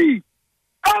to be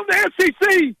on the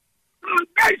SEC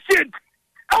Nation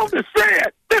on the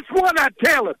set. This one I'd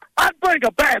tell him. I'd bring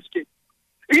a basket.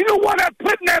 You know what I'd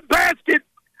put in that basket?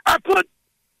 I'd put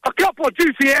a couple of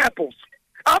juicy apples.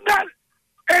 And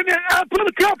then I'd put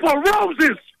a couple of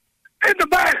roses in the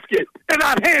basket. And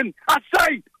I'd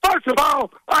say, first of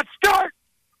all, I'd say,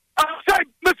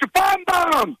 Mr.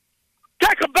 Feinbaum,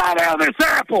 take a bite out of this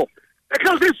apple.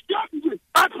 Because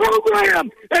our program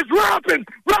is ripening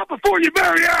right before your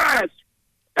very eyes.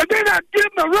 And then I'd give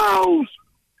him a rose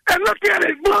and look at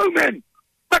it blooming.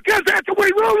 Because after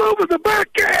we roll over the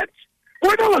Bearcats,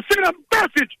 we're going to send a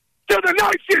message to the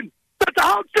nation that the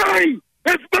whole train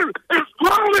is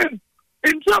rolling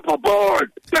and jump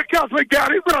aboard because we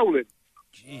got it rolling.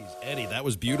 Jeez, Eddie, that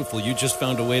was beautiful. You just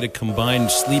found a way to combine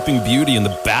Sleeping Beauty and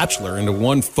The Bachelor into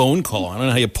one phone call. I don't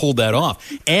know how you pulled that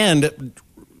off. And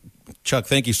Chuck,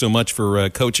 thank you so much for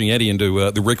coaching Eddie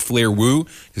into the Ric Flair woo,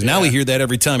 because now we hear that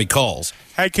every time he calls.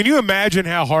 Hey, can you imagine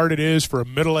how hard it is for a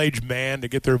middle-aged man to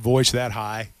get their voice that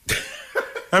high?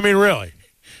 I mean, really.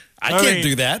 I can't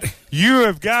do that. You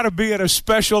have got to be at a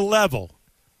special level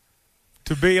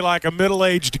to be like a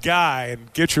middle-aged guy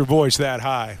and get your voice that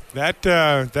high. That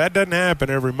doesn't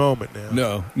happen every moment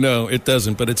now. No, it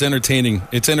doesn't. But it's entertaining.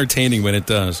 It's entertaining when it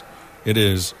does. It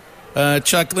is.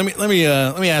 Chuck, let me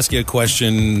ask you a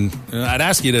question. I'd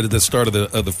ask you at the start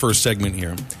of the first segment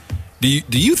here.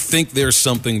 Do you think there's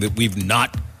something that we've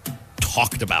not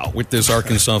talked about with this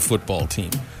Arkansas football team?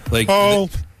 Go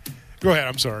ahead.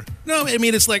 I'm sorry. No, I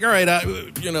mean, it's like, all right,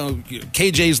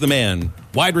 KJ's the man.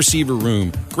 Wide receiver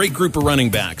room. Great group of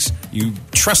running backs. You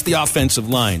trust the offensive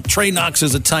line. Trey Knox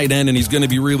is a tight end, and he's going to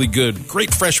be really good.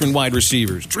 Great freshman wide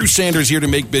receivers. Drew Sanders here to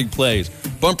make big plays.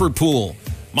 Bumper Pool.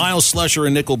 Miles Slusher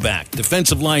and nickelback.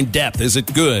 Defensive line depth. Is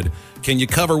it good? Can you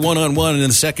cover one-on-one in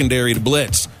the secondary to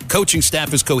blitz? Coaching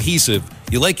staff is cohesive.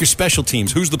 You like your special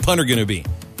teams. Who's the punter going to be?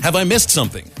 Have I missed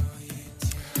something?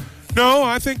 No,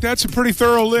 I think that's a pretty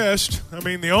thorough list. I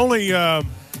mean, the only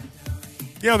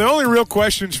real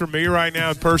questions for me right now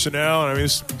is personnel. And I mean,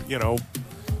 it's,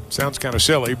 sounds kind of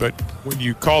silly, but when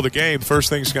you call the game, first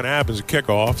thing's going to happen is a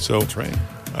kickoff. So that's right.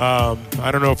 I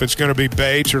don't know if it's going to be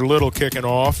Bates or Little kicking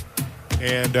off.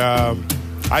 And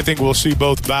I think we'll see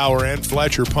both Bauer and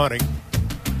Fletcher punting.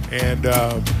 And,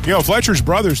 Fletcher's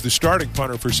brother's the starting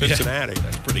punter for Cincinnati. Yeah,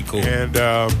 that's pretty cool. And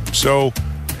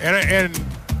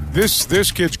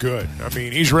this kid's good. I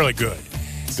mean, he's really good,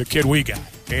 the kid we got.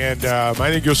 And I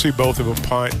think you'll see both of them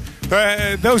punt.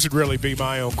 Those would really be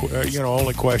my own,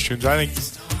 only questions. I think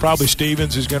probably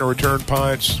Stevens is going to return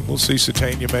punts. We'll see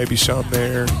Satania maybe some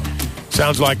there.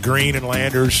 Sounds like Green and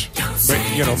Landers,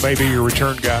 maybe your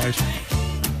return guys.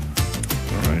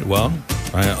 All right, well,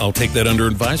 I'll take that under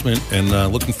advisement, and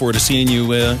looking forward to seeing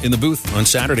you in the booth on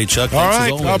Saturday, Chuck. All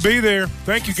right, I'll be there.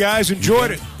 Thank you, guys.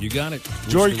 Enjoyed it. You got it.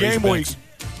 Enjoy your game week.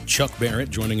 Chuck Barrett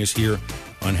joining us here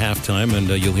on halftime, and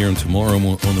you'll hear him tomorrow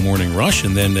on the Morning Rush,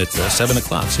 and then at 7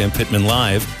 o'clock, Sam Pittman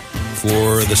Live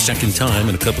for the second time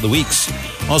in a couple of weeks.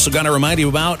 Also got to remind you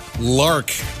about Lark.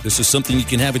 This is something you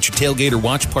can have at your tailgate or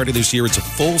watch party this year. It's a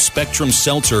full-spectrum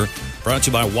seltzer brought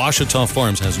to you by Ouachita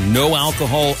Farms. It has no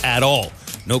alcohol at all.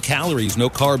 No calories, no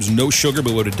carbs, no sugar,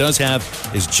 but what it does have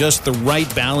is just the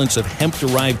right balance of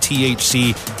hemp-derived THC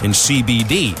and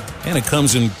CBD. And it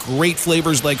comes in great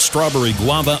flavors like strawberry,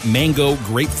 guava, mango,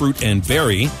 grapefruit, and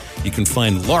berry. You can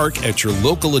find Lark at your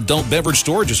local adult beverage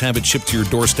store. Just have it shipped to your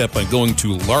doorstep by going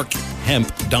to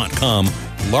larkhemp.com.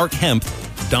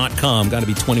 Larkhemp.com. Got to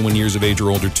be 21 years of age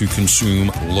or older to consume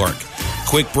Lark.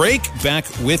 Quick break. Back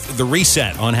with the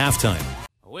reset on halftime.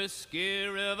 Whiskey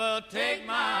River, take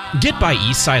my... Get by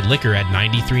Eastside Liquor at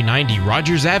 9390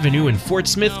 Rogers Avenue in Fort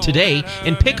Smith today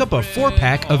and pick up a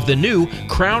 4-pack of the new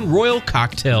Crown Royal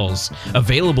cocktails.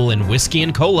 Available in whiskey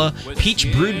and cola,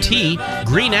 peach brewed tea,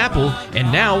 green apple,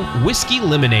 and now whiskey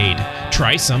lemonade.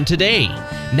 Try some today.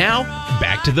 Now,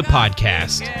 back to the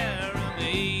podcast.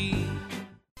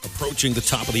 Approaching the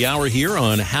top of the hour here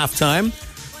on halftime.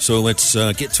 So let's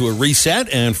get to a reset,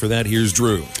 and for that, here's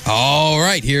Drew. All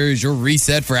right, here's your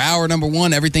reset for hour number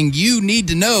one. Everything you need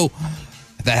to know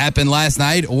that happened last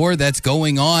night or that's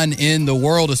going on in the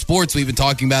world of sports. We've been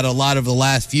talking about it a lot over the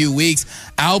last few weeks.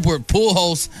 Albert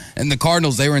Pujols and the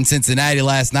Cardinals, they were in Cincinnati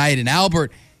last night, and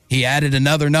Albert, he added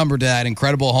another number to that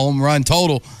incredible home run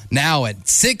total, now at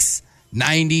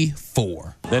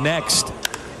 694. The next,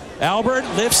 Albert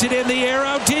lifts it in the air,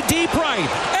 out to deep right,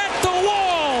 at the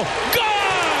wall, gone!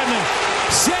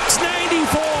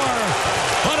 694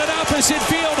 on an opposite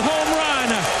field home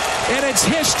run, and it's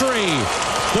history.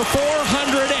 The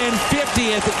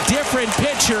 450th different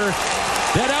pitcher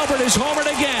that Albert is homered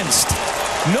against.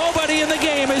 Nobody in the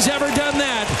game has ever done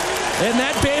that, and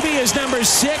that baby is number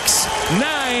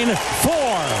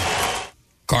 694.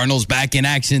 Cardinals back in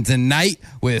action tonight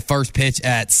with first pitch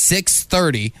at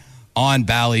 6:30 on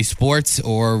Bally Sports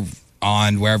or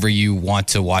on wherever you want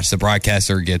to watch the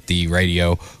broadcast or get the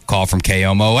radio call from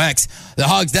KMOX. The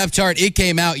Hogs depth chart, it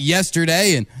came out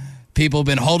yesterday, and people have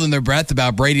been holding their breath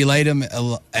about Brady Latham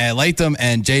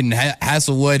and Jaden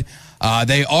Hasselwood.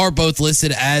 They are both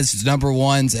listed as number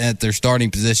ones at their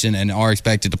starting position and are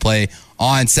expected to play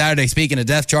on Saturday. Speaking of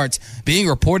depth charts, being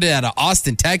reported out of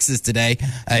Austin, Texas today,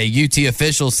 a UT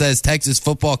official says Texas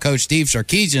football coach Steve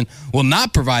Sarkisian will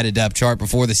not provide a depth chart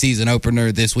before the season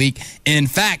opener this week. In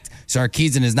fact,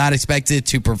 Sarkisian is not expected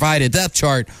to provide a depth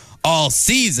chart all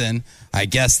season. I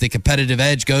guess the competitive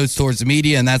edge goes towards the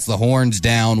media, and that's the horns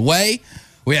down way.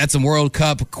 We had some World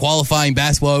Cup qualifying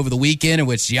basketball over the weekend in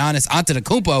which Giannis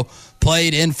Antetokounmpo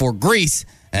played in for Greece.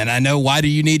 And I know, why do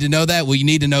you need to know that? Well, you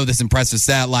need to know this impressive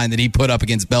stat line that he put up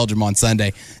against Belgium on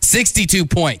Sunday. 62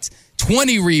 points,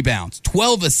 20 rebounds,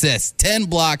 12 assists, 10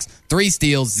 blocks, 3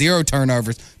 steals, 0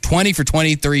 turnovers, 20 for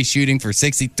 23 shooting for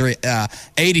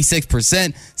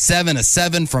 86%, 7 of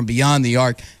 7 from beyond the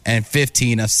arc, and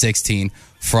 15 of 16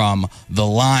 from the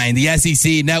line. The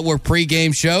SEC Network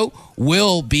pregame show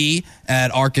will be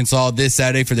at Arkansas this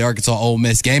Saturday for the Arkansas-Ole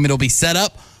Miss game. It'll be set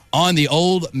up on the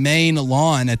Old Main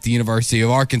lawn at the University of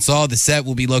Arkansas. The set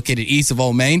will be located east of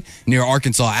Old Main near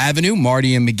Arkansas Avenue.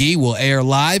 Marty and McGee will air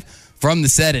live from the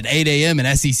set at 8 a.m.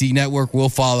 and SEC Network will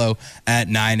follow at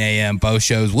 9 a.m. Both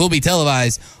shows will be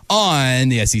televised on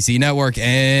the SEC Network.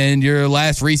 And your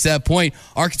last reset point,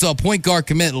 Arkansas point guard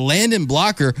commit Landon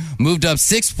Blocker moved up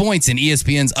 6 points in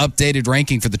ESPN's updated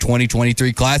ranking for the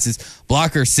 2023 classes.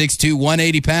 Blocker, 6'2",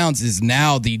 180 pounds, is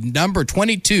now the number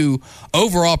 22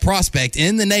 overall prospect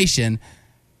in the nation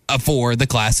for the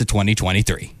class of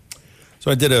 2023. So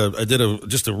I did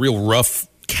just a real rough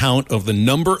count of the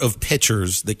number of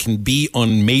pitchers that can be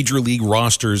on major league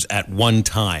rosters at one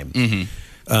time.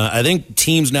 Mm-hmm. I think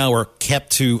teams now are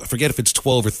kept to, I forget if it's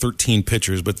 12 or 13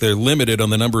 pitchers, but they're limited on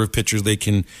the number of pitchers they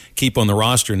can keep on the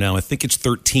roster now. I think it's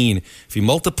 13. If you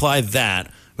multiply that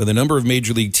by the number of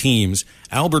major league teams,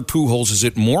 Albert Pujols has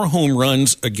hit more home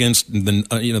runs against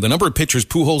the number of pitchers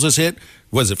Pujols has hit.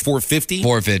 Was it 450?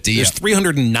 450, There's yeah.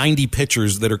 390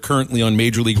 pitchers that are currently on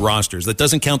major league rosters. That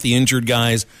doesn't count the injured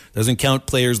guys, doesn't count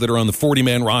players that are on the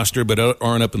 40-man roster but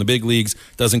aren't up in the big leagues,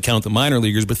 doesn't count the minor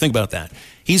leaguers. But think about that.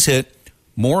 He's hit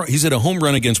a home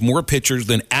run against more pitchers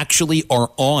than actually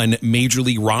are on major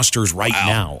league rosters right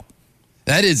now.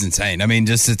 That is insane. I mean,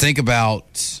 just to think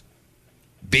about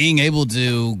being able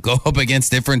to go up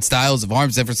against different styles of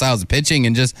arms, different styles of pitching,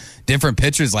 and just different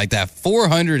pitchers like that.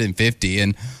 450,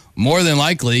 and more than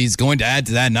likely he's going to add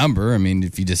to that number. I mean,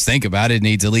 if you just think about it, it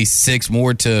needs at least 6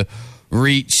 more to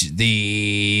reach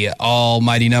the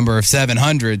almighty number of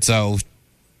 700. So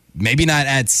maybe not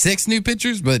add 6 new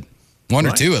pitchers, but 1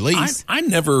 or 2 at least. I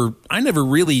never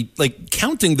really,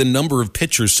 counting the number of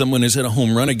pitchers someone has hit a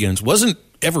home run against wasn't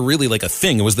ever really like a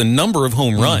thing. It was the number of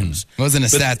home runs. It wasn't a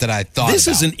stat that I thought This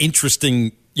about. is an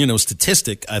interesting,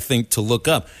 statistic, I think, to look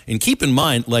up. And keep in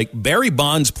mind, Barry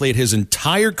Bonds played his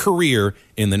entire career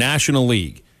in the National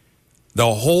League.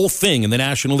 The whole thing in the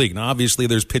National League. Now, obviously,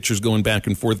 there's pitchers going back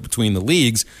and forth between the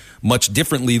leagues much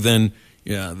differently than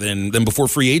before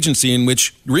free agency, in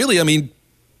which, really,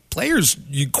 players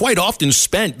quite often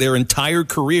spent their entire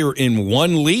career in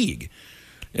one league.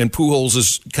 And Pujols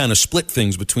has kind of split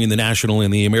things between the National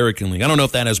and the American League. I don't know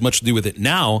if that has much to do with it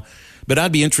now, but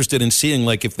I'd be interested in seeing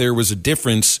if there was a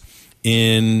difference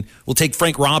in, we'll take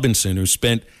Frank Robinson, who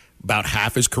spent about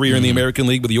half his career in the American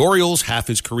League with the Orioles, half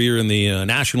his career in the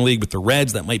National League with the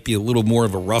Reds. That might be a little more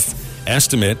of a rough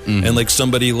estimate. And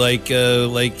somebody like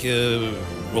Hank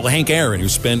Aaron, who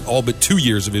spent all but 2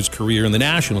 years of his career in the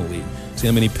National League. See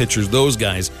how many pitchers those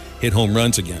guys hit home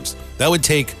runs against. That would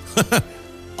take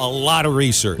a lot of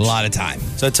research. A lot of time.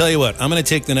 So I tell you what, I'm going to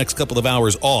take the next couple of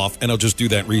hours off, and I'll just do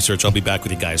that research. I'll be back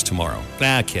with you guys tomorrow.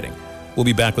 Kidding. We'll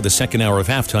be back with the second hour of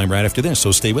halftime right after this,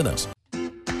 so stay with us.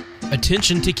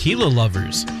 Attention tequila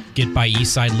lovers. Get by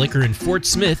Eastside Liquor in Fort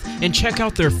Smith and check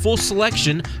out their full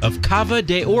selection of Cava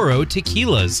de Oro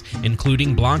tequilas,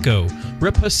 including Blanco,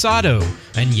 Reposado,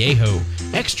 Añejo,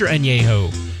 Extra Añejo,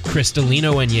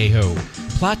 Cristalino Añejo,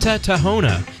 Plata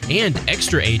Tahona, and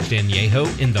Extra Aged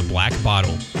Añejo in the black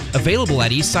bottle. Available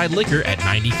at Eastside Liquor at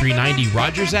 9390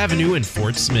 Rogers Avenue in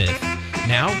Fort Smith.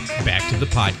 Now, back to the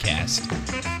podcast.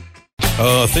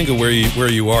 Think of where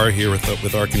you are here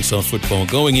with Arkansas football.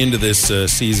 Going into this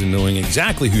season knowing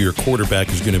exactly who your quarterback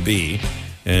is going to be.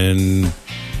 And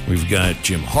we've got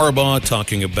Jim Harbaugh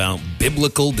talking about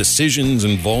biblical decisions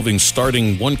involving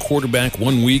starting one quarterback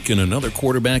 1 week and another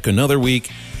quarterback another week.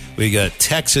 We got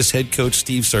Texas head coach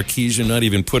Steve Sarkisian not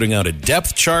even putting out a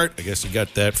depth chart. I guess he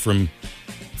got that from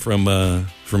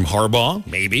Harbaugh,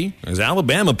 maybe, as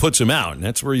Alabama puts him out, and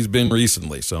that's where he's been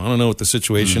recently. So I don't know what the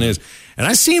situation is. And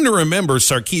I seem to remember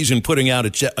Sarkisian putting out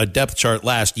a depth chart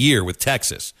last year with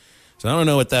Texas. So I don't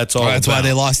know what that's all about. That's why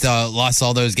they lost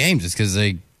all those games, is because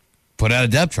they put out a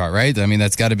depth chart, right? I mean,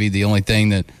 that's got to be the only thing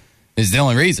that is the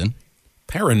only reason.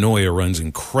 Paranoia runs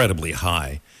incredibly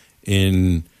high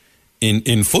in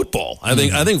football. I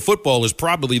think football is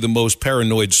probably the most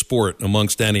paranoid sport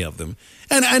amongst any of them.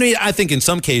 And I think in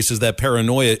some cases that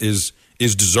paranoia is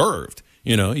deserved.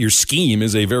 Your scheme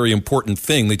is a very important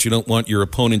thing that you don't want your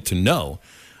opponent to know.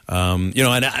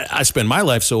 And I spend my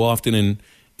life so often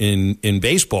in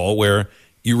baseball where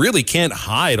you really can't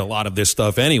hide a lot of this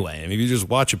stuff anyway. I mean, if you just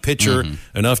watch a pitcher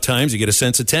enough times, you get a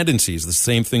sense of tendencies. The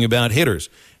same thing about hitters.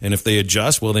 And if they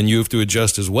adjust, well, then you have to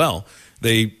adjust as well.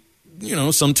 They,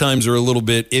 sometimes are a little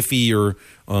bit iffy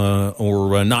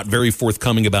or not very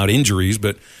forthcoming about injuries,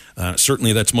 but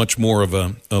certainly that's much more of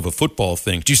a football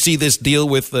thing. Do you see this deal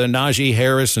with Najee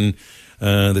Harris and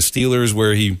the Steelers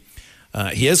where he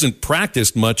hasn't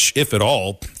practiced much, if at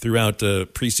all, throughout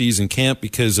preseason camp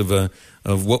because of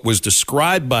what was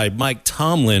described by Mike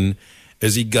Tomlin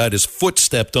as he got his foot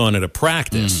stepped on at a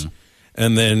practice.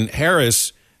 And then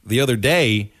Harris, the other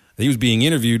day, he was being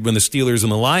interviewed when the Steelers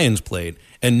and the Lions played.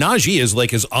 And Najee is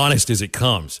like as honest as it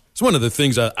comes. It's one of the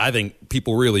things I think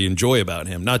people really enjoy about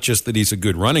him. Not just that he's a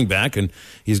good running back and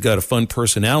he's got a fun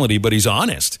personality, but he's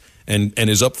honest and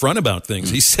is upfront about things.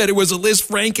 He said it was a Liz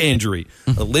Frank injury,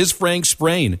 a Liz Frank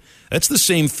sprain. That's the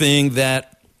same thing that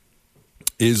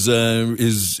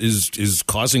is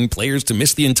causing players to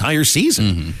miss the entire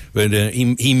season. But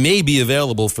he may be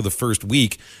available for the first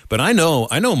week. But I know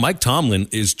Mike Tomlin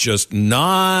is just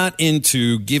not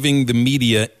into giving the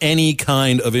media any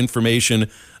kind of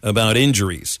information about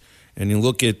injuries. And you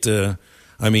look at,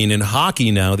 in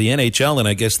hockey now, the NHL, and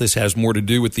I guess this has more to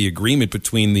do with the agreement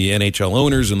between the NHL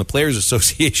owners and the Players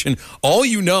Association, all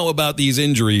you know about these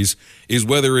injuries is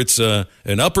whether it's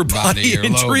an upper body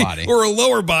injury or a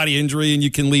lower body injury, and you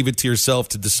can leave it to yourself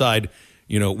to decide,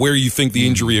 where you think the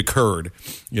injury occurred.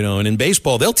 And in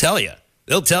baseball, they'll tell you.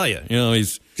 What's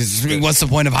the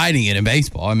point of hiding it in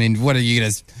baseball? I mean, what are you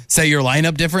going to say your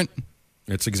lineup different?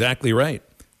 That's exactly right.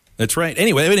 That's right.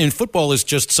 Anyway, in football is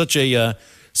just such a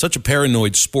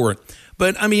paranoid sport.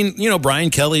 But,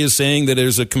 Brian Kelly is saying that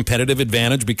there's a competitive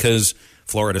advantage because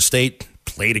Florida State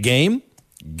played a game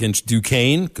against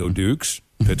Duquesne, go Dukes,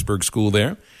 Pittsburgh school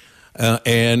there,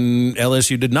 and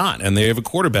LSU did not. And they have a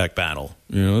quarterback battle,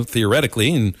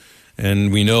 theoretically.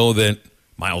 And we know that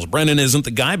Miles Brennan isn't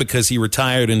the guy because he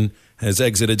retired and has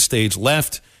exited stage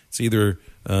left. It's either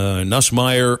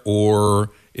Nussmeier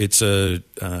or it's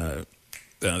Jaden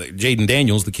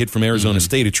Daniels, the kid from Arizona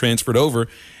State who transferred over.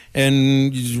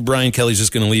 And Brian Kelly's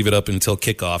just going to leave it up until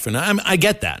kickoff. And I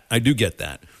get that. I do get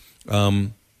that.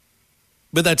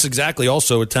 But that's exactly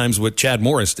also at times what Chad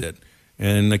Morris did.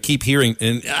 And I keep hearing,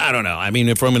 and I don't know.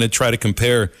 If I'm going to try to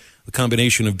compare the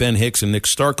combination of Ben Hicks and Nick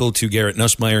Starkel to Garrett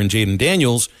Nussmeier and Jaden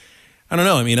Daniels, I don't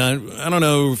know. I don't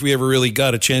know if we ever really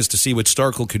got a chance to see what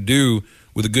Starkel could do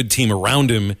with a good team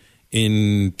around him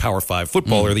in Power 5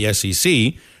 football or the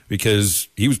SEC, because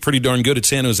he was pretty darn good at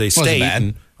San Jose State.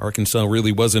 And Arkansas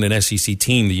really wasn't an SEC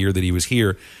team the year that he was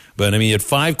here. But, he had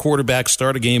 5 quarterbacks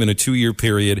start a game in a 2-year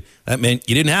period. That meant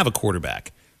you didn't have a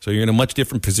quarterback. So you're in a much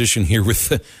different position here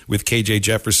with KJ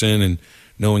Jefferson and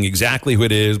knowing exactly who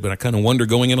it is. But I kind of wonder,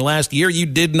 going into last year, you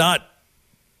did not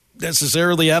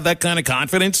necessarily have that kind of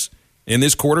confidence in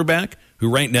this quarterback, who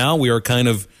right now we are kind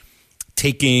of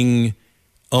taking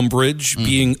umbrage,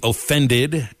 being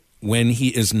offended when he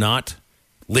is not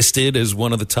listed as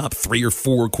one of the top 3 or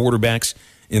 4 quarterbacks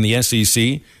in the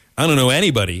SEC. I don't know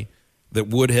anybody that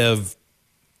would have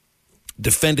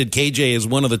defended KJ as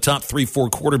one of the top 3-4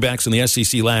 quarterbacks in the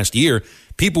SEC last year.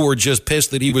 People were just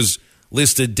pissed that he was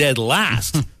listed dead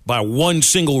last by one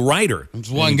single writer. It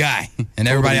was one guy, and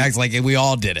everybody acts like we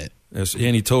all did it. Yes,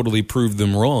 and he totally proved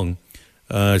them wrong.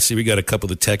 See, we got a couple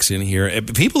of texts in here.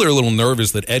 People are a little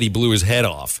nervous that Eddie blew his head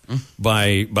off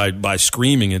by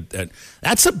screaming at.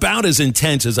 That's about as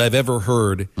intense as I've ever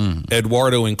heard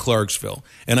Eduardo in Clarksville.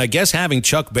 And I guess having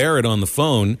Chuck Barrett on the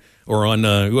phone, or on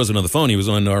he wasn't on the phone, he was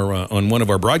on our on one of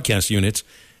our broadcast units,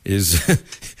 is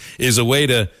a way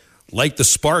to light the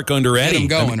spark under Eddie.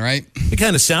 Get him going, right? It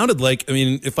kind of sounded like,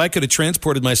 if I could have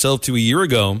transported myself to a year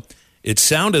ago, it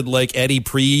sounded like Eddie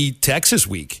pre-Texas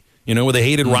week, with a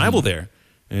hated rival there.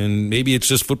 And maybe it's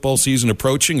just football season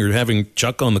approaching or having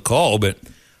Chuck on the call, but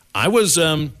I was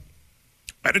I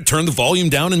had to turn the volume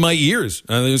down in my ears.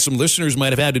 Some listeners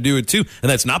might have had to do it too, and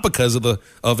that's not because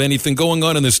of anything going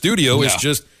on in the studio. No. It's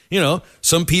just,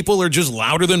 some people are just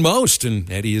louder than most, and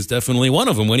Eddie is definitely one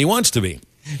of them when he wants to be.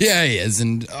 Yeah, he is,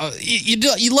 and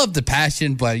you love the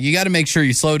passion, but you got to make sure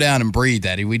you slow down and breathe,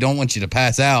 Eddie. We don't want you to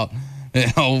pass out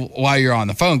while you're on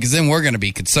the phone, because then we're going to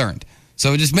be concerned.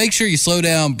 So just make sure you slow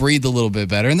down, breathe a little bit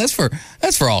better, and that's for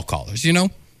all callers.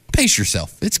 Pace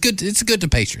yourself. It's good to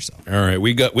pace yourself. All right,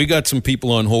 we got some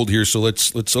people on hold here, so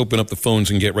let's open up the phones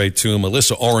and get right to them.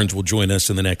 Alyssa Orange will join us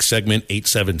in the next segment.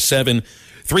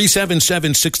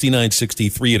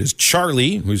 877-377-6963. It is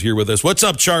Charlie who's here with us. What's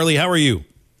up, Charlie? How are you?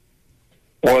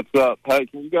 What's up? Hey,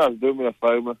 can you guys do me a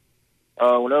favor?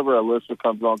 whenever Alyssa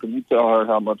comes on, can you tell her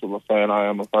how much of a fan I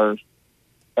am of hers?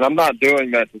 And I'm not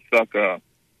doing that to suck up.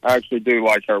 I actually do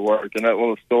like her work. And that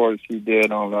little story she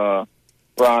did on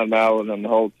Ryan Mallett and the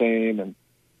whole team and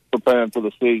preparing for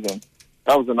the season,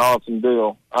 that was an awesome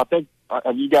deal. I think,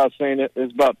 have you guys seen it?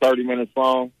 It's about 30 minutes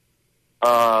long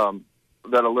that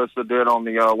Alyssa did on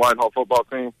the Whitehall football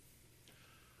team.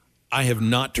 I have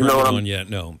not turned it on yet,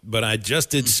 no. But I just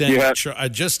did send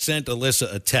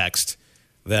Alyssa a text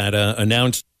that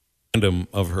announced random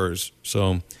of hers.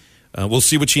 So we'll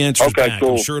see what she answers back.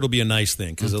 Cool. I'm sure it'll be a nice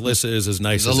thing because Alyssa is as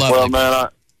nice as well, man.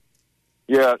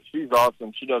 Yeah, she's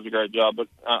awesome. She does a great job. But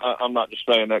I'm not just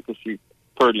saying that because she's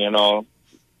pretty and all.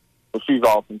 But she's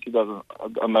awesome. She does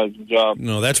an amazing job.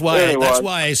 No, that's why. Anyway. That's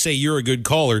why I say you're a good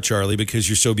caller, Charlie, because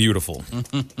you're so beautiful.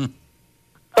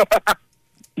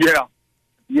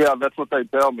 Yeah, that's what they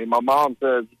tell me. My mom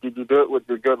says, "Did you do it with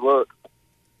your good look?"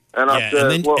 And I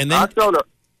said, I showed her.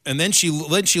 And then she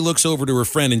looks over to her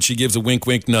friend and she gives a wink,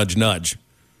 wink, nudge, nudge.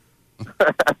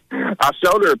 I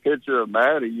showed her a picture of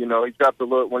Matty. You know, he's got the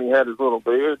look when he had his little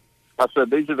beard. I said,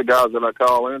 "These are the guys that I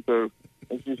call into."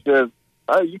 And she says,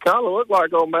 "Hey, you kind of look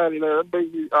like old Matty there."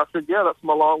 I said, "Yeah, that's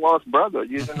my long lost brother."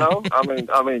 You know,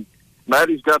 I mean,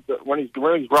 Matty's got when he's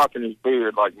rocking his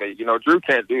beard like me. You know, Drew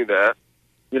can't do that.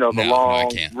 You know, the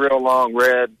real long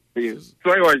red beard.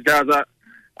 So, anyways, guys,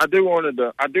 I do want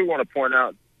to point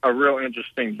out a real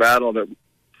interesting battle that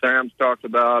Sam's talked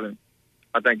about, and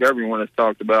I think everyone has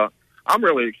talked about. I'm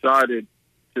really excited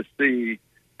to see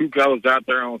who goes out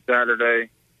there on Saturday.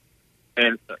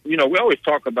 And, you know, we always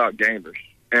talk about gamers.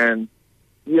 And,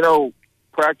 you know,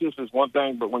 practice is one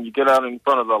thing, but when you get out in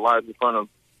front of the lights, in front of,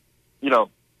 you know,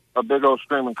 a big old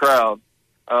screaming crowd,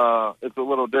 it's a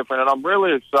little different. And I'm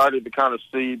really excited to kind of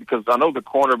see, because I know the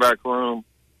cornerback room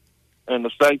and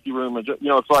the safety room, and you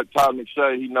know, it's like Todd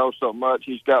McShay. He knows so much.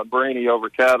 He's got Brini over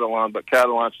Catalan, but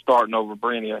Catalan's starting over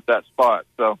Brini at that spot.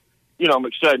 So, you know,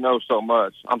 McShay knows so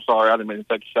much. I'm sorry, I didn't mean to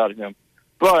take a shot at him.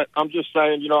 But I'm just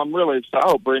saying, you know, I'm really excited. I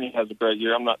hope Brini has a great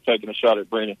year. I'm not taking a shot at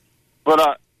Brini.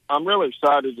 But I'm really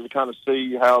excited to kind of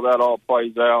see how that all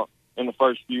plays out in the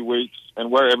first few weeks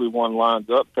and where everyone lines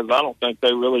up, because I don't think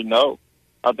they really know.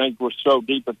 I think we're so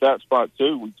deep at that spot,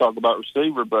 too. We talk about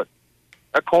receiver, but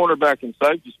that cornerback and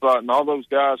safety spot, and all those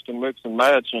guys can mix and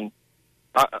match. And,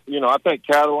 I think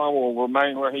Catalan will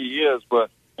remain where he is,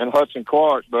 and Hudson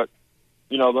Clark. But,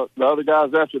 you know, the other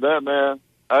guys after that, man,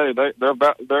 hey,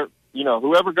 they're you know,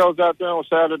 whoever goes out there on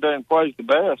Saturday and plays the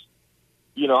best,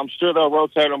 you know, I'm sure they'll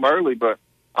rotate them early, but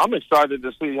I'm excited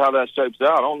to see how that shapes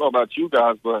out. I don't know about you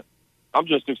guys, but I'm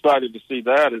just excited to see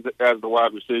that as the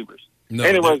wide receivers. No,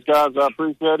 anyways, guys, I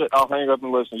appreciate it. I'll hang up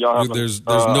and listen. Y'all have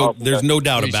there's no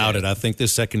doubt about it. I think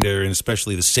this secondary, and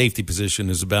especially the safety position,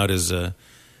 is about as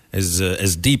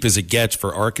deep as it gets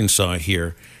for Arkansas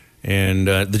here. And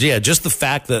just the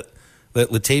fact that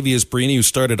Latavius Brini, who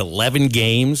started 11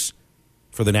 games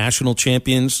for the national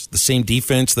champions, the same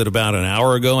defense that about an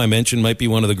hour ago I mentioned might be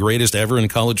one of the greatest ever in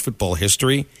college football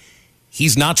history,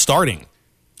 he's not starting.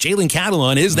 Jalen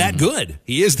Catalan is that good.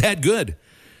 He is that good.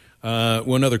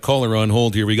 One other caller on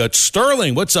hold here. We got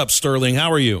Sterling. What's up, Sterling?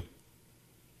 How are you?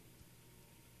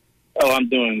 Oh, I'm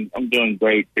doing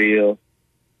great, Phil.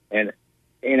 And,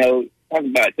 you know, talking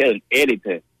about telling Eddie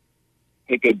to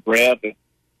take a breath and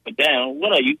put down,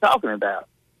 what are you talking about?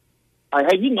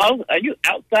 Are you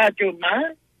outside your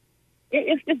mind?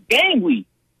 It's game week.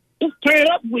 It's turn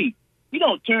up week. You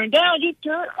don't turn down, you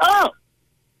turn up.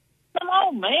 Come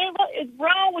on, man. What is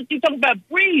wrong with you talking about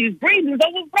Breeze? Breeze is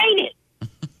overrated.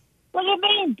 What do you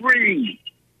mean, Breeze?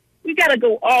 You got to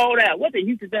go all out. What the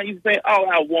Houston done? You say, all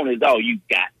I want is all you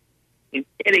got. And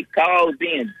Eddie calls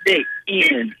in, day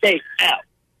in and day out,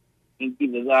 and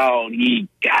gives us all he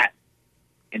got.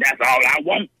 And that's all I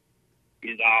want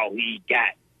is all he got.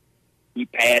 You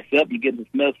pass up, you get the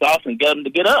smell sauce and get him to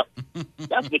get up.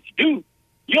 That's what you do.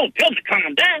 You don't tell him to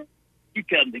calm down. You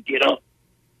tell him to get up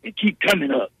and keep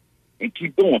coming up and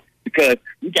keep going. Because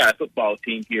we got a football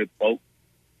team here, folks.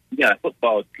 We got a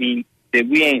football team that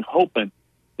we ain't hoping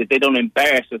that they don't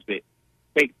embarrass us with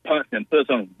fake punts and put us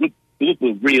on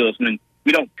blooper reels when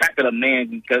we don't tackle a man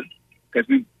because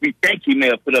we think he may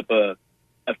have put up a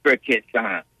fair catch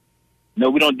sign. No,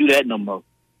 we don't do that no more.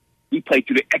 We play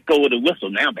through the echo of the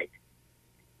whistle now, baby.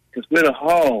 Because we're the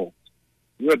Hogs.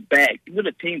 We're back. We're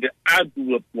the team that I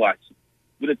grew up watching.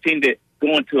 We're the team that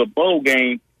going to a bowl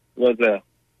game was a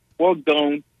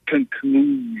foregone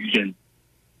conclusion.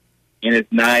 And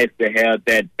it's nice to have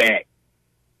that back.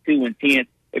 2-10.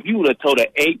 If you would have told an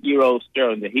 8-year-old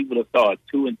Sterling that he would have saw a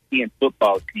 2-10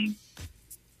 football team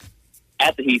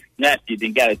after he snapped it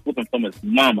and got a whooping from his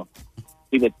mama,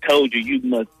 People told you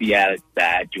must be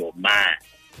outside your mind.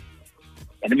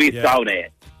 And we saw that.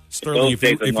 Sterling, if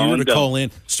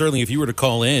you were to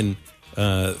call in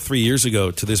 3 years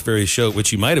ago to this very show,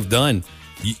 which you might have done,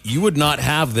 you would not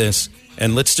have this.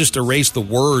 And let's just erase the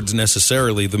words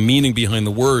necessarily, the meaning behind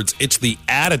the words. It's the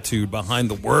attitude behind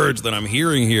the words that I'm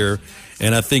hearing here.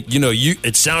 And I think,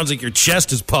 it sounds like your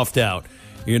chest is puffed out.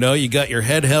 You got your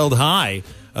head held high.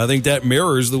 I think that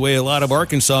mirrors the way a lot of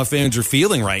Arkansas fans are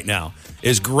feeling right now.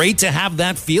 It's great to have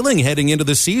that feeling heading into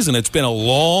the season. It's been a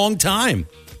long time.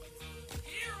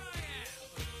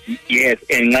 Yes,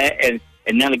 and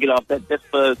now to get off that just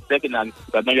for a second, I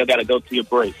know y'all got to go to your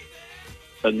break.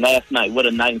 But last night, what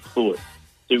a night in sports.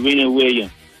 Serena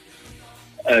Williams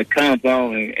comes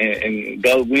on and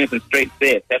goes wins some straight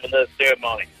sets, have another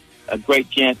ceremony. A great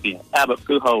champion, Albert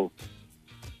Pujols,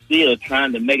 still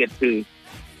trying to make it to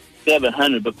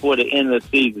 700 before the end of the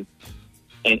season.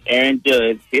 And Aaron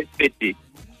Judge hit 50.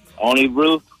 Only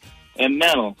Ruth and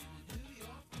Mantle,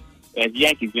 as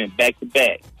Yankees went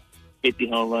back-to-back, 50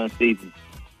 home run seasons.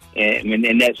 And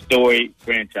in that story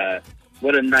franchise,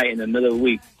 what a night in the middle of the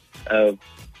week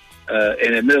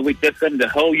just something to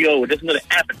hold you over, just another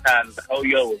appetizer to hold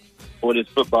you over before this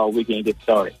football weekend gets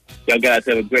started. Y'all guys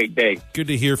have a great day. Good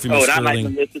to hear from you, Sterling. I like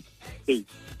to listen too.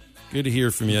 Good to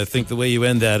hear from you. I think the way you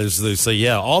end that is they say,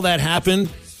 all that happened,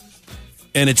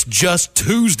 and it's just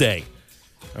Tuesday.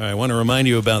 All right, I want to remind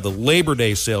you about the Labor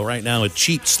Day sale right now at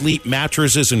Cheap Sleep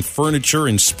Mattresses and Furniture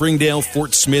in Springdale,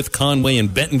 Fort Smith, Conway,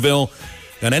 and Bentonville.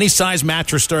 Got any size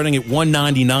mattress starting at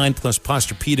 $199 plus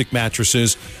Posturepedic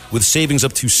mattresses with savings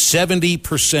up to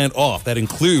 70% off. That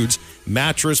includes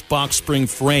mattress box spring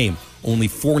frame, only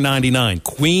 $499.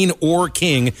 Queen or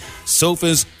king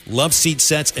sofas, love seat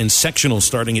sets, and sectionals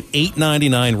starting at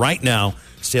 $899 right now.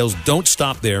 Sales don't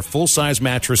stop there. Full-size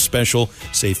mattress special,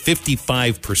 save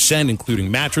 55%, including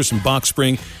mattress and box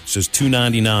spring. Says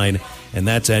 $299. And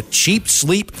that's at Cheap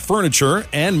Sleep Furniture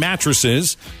and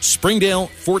Mattresses, Springdale,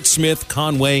 Fort Smith,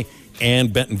 Conway,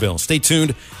 and Bentonville. Stay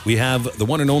tuned. We have the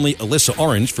one and only Alyssa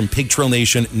Orange from Pig Trail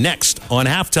Nation next on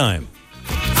Halftime.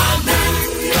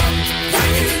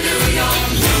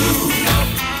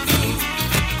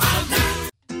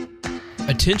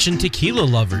 Attention tequila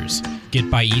lovers. Get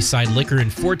by Eastside Liquor in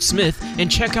Fort Smith and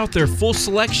check out their full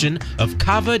selection of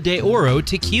Cava de Oro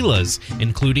tequilas,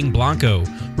 including Blanco,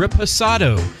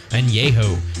 Reposado,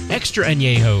 Añejo, Extra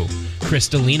Añejo,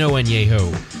 Cristalino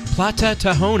Añejo, Plata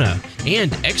Tahona,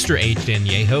 and Extra Aged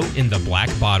Añejo in the black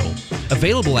bottle.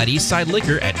 Available at Eastside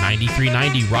Liquor at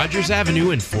 9390 Rogers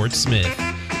Avenue in Fort Smith.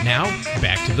 Now,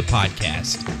 back to the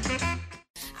podcast.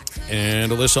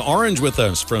 And Alyssa Orange with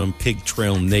us from Pig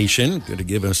Trail Nation. Going to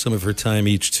give us some of her time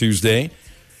each Tuesday.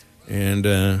 And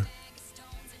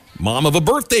mom of a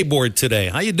birthday boy today.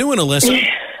 How you doing, Alyssa?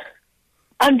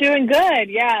 I'm doing good.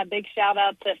 Yeah, big shout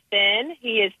out to Finn.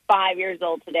 He is 5 years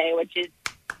old today, which is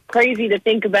crazy to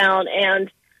think about.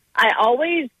 And I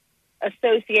always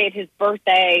associate his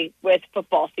birthday with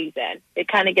football season. It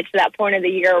kind of gets to that point of the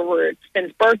year where it's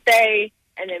Finn's birthday,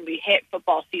 and then we hit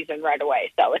football season right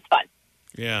away. So it's fun.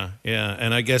 Yeah.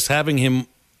 And I guess having you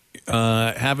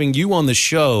on the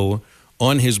show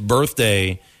on his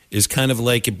birthday is kind of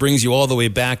like it brings you all the way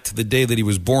back to the day that he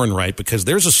was born, right? Because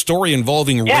there's a story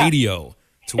involving radio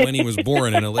to when he was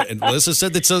born. And Alyssa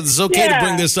said that it's okay to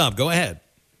bring this up. Go ahead.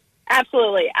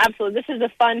 Absolutely. This is a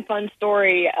fun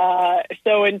story.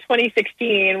 So in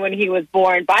 2016, when he was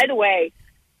born, by the way,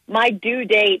 my due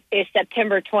date is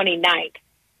September 29th.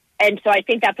 And so I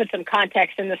think that puts some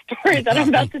context in the story that I'm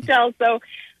about to tell. So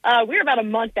we were about a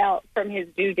month out from his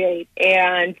due date.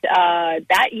 And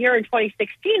that year in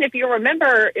 2016, if you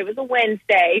remember, it was a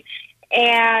Wednesday.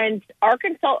 And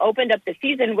Arkansas opened up the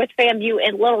season with FAMU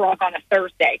in Little Rock on a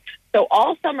Thursday. So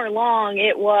all summer long,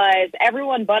 it was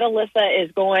everyone but Alyssa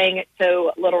is going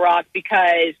to Little Rock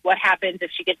because what happens if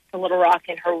she gets to Little Rock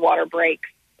and her water breaks?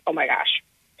 Oh, my gosh.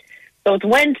 So it's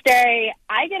Wednesday.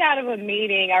 I get out of a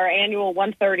meeting, our annual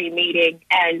 1:30 meeting,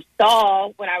 and saw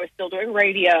when I was still doing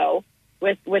radio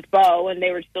with Bo, and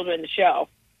they were still doing the show,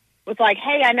 was like,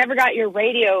 hey, I never got your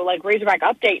radio, like, Razorback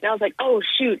update. And I was like, oh,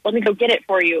 shoot, let me go get it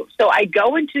for you. So I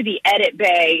go into the edit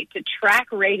bay to track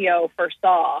radio for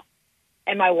Saw,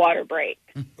 and my water breaks.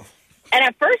 And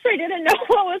at first I didn't know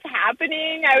what was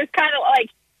happening. I was kind of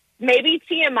like, maybe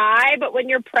TMI, but when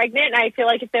you're pregnant, and I feel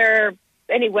like if there are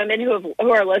any women who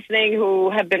are listening who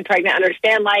have been pregnant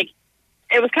understand, like,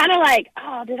 it was kind of like,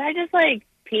 oh, did I just, like,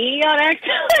 pee on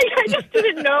accident? Like, I just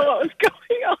didn't know what was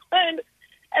going on.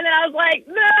 And then I was like,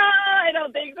 no. I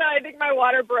don't think so. I think my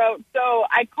water broke. So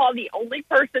I called the only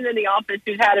person in the office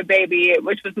who's had a baby,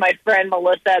 which was my friend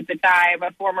Melissa at the time,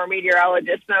 a former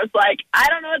meteorologist. And I was like, I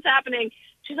don't know what's happening.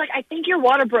 She's like, I think your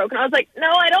water broke. And I was like, no,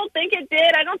 I don't think it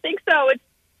did. I don't think so.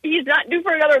 He's not due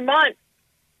for another month.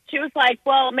 She was like,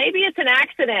 well, maybe it's an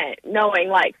accident, knowing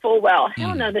like full well,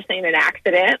 hell no, this ain't an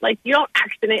accident. Like, you don't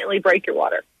accidentally break your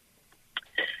water.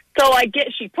 So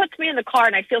she puts me in the car,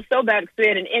 and I feel so bad because we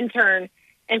had an intern,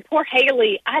 and poor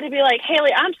Haley, I had to be like,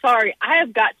 Haley, I'm sorry, I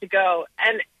have got to go.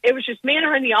 And it was just me and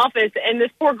her in the office, and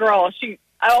this poor girl,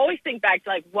 I always think back to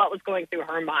like what was going through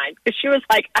her mind, because she was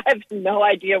like, I have no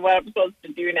idea what I'm supposed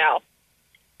to do now.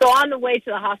 So on the way to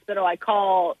the hospital, I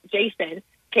call Jason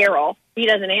Carroll. He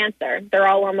doesn't answer. They're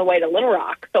all on the way to Little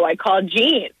Rock. So I called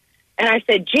Gene, and I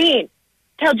said, Gene,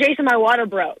 tell Jason my water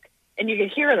broke. And you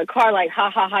could hear in the car like, ha,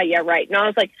 ha, ha, yeah, right. And I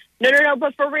was like, no,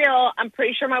 but for real, I'm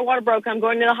pretty sure my water broke. I'm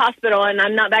going to the hospital, and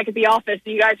I'm not back at the office. So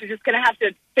you guys are just going to have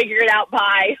to figure it out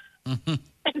by.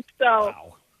 And so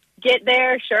get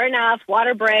there, sure enough,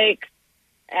 water breaks.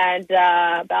 And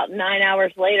about 9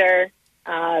 hours later,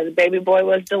 the baby boy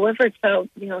was delivered. So,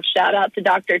 shout out to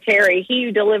Dr. Terry.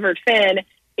 He delivered Finn.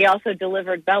 He also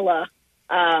delivered Bella.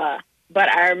 But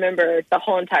I remember the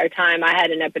whole entire time I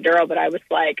had an epidural, but I was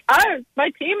like, my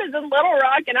team is in Little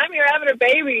Rock, and I'm here having a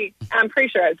baby. I'm pretty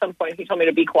sure at some point he told me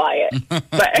to be quiet.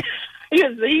 But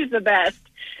he's the best.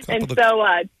 And so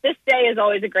this day is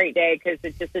always a great day because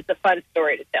it's a fun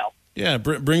story to tell. Yeah,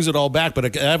 it brings it all back.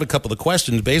 But I have a couple of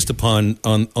questions based upon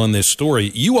on this story.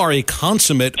 You are a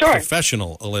consummate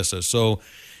professional, Alyssa. So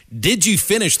did you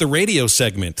finish the radio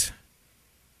segment?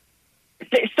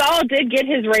 Saul did get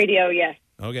his radio, yes.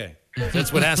 Okay.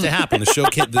 That's what has to happen.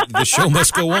 The show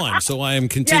must go on, so I am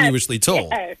continuously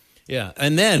told. Yes. Yeah.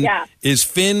 And then, is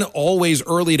Finn always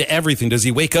early to everything? Does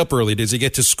he wake up early? Does he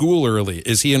get to school early?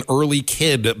 Is he an early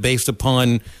kid based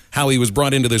upon how he was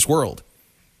brought into this world?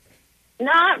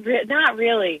 Not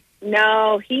really.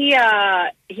 No, he's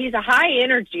a high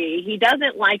energy. He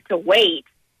doesn't like to wait.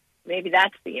 Maybe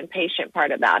that's the impatient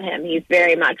part about him. He's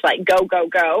very much like go, go,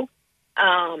 go.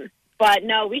 But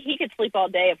no, he could sleep all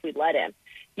day if we'd let him.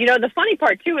 The funny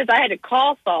part, too, is I had to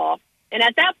call Saul. And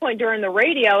at that point during the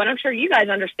radio, and I'm sure you guys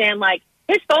understand, like,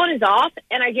 his phone is off,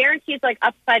 and I guarantee it's, like,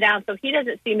 upside down, so he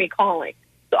doesn't see me calling.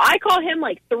 So I call him,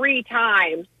 like, 3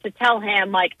 times to tell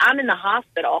him, like, I'm in the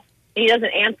hospital, and he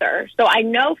doesn't answer. So I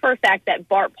know for a fact that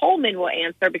Bart Pullman will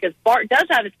answer because Bart does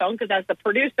have his phone because as the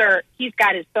producer, he's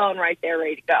got his phone right there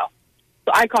ready to go.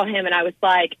 So I call him, and I was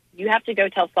like, you have to go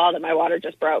tell Saul that my water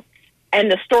just broke.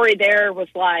 And the story there was,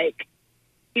 like,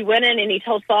 he went in and he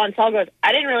told Saul, and Saul goes,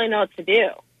 I didn't really know what to do.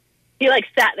 He, like,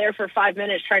 sat there for 5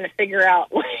 minutes trying to figure out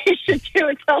what he should do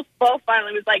until Saul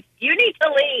finally was like, you need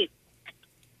to leave.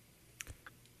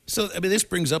 So, this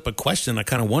brings up a question I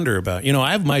kind of wonder about.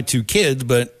 I have my 2 kids,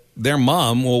 but their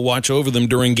mom will watch over them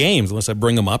during games unless I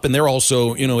bring them up. And they're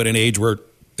also, at an age where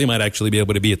they might actually be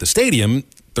able to be at the stadium,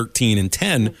 13 and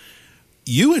 10.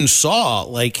 You and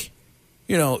Saul,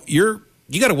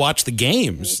 you got to watch the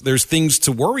games. There's things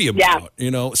to worry about,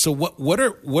 So what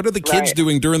are the kids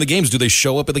doing during the games? Do they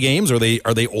show up at the games? Are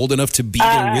they old enough to be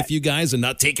there with you guys and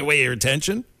not take away your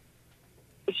attention?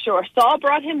 Sure. Saul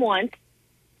brought him once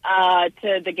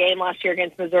to the game last year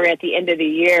against Missouri at the end of the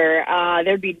year.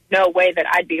 There'd be no way that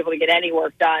I'd be able to get any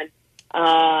work done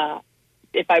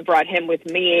if I brought him with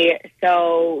me.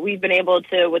 So we've been able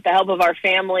to, with the help of our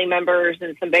family members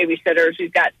and some babysitters,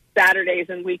 we've got Saturdays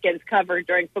and weekends covered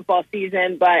during football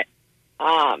season. But,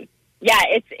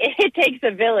 it takes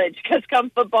a village because come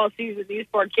football season, these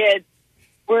 4 kids,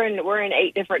 we're in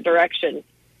 8 different directions.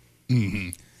 Mm-hmm.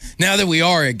 Now that we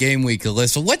are at game week,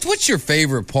 Alyssa, what's your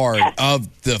favorite part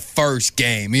of the first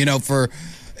game?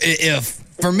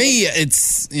 For me,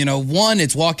 it's one,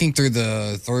 it's walking through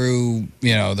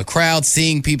the crowd,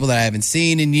 seeing people that I haven't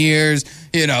seen in years,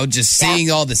 just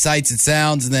seeing all the sights and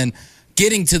sounds, and then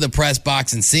getting to the press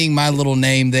box and seeing my little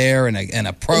name there and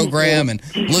a program and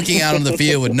looking out on the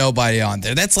field with nobody on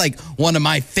there. That's like one of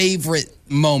my favorite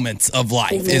moments of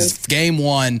life is game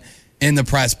 1 in the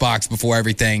press box before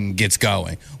everything gets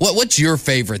going. What's your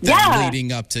favorite thing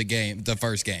leading up to the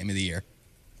first game of the year?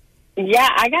 Yeah,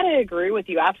 I got to agree with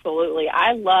you. Absolutely.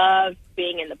 I love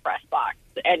being in the press box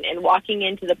and walking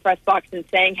into the press box and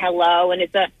saying hello. And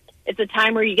it's a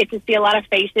time where you get to see a lot of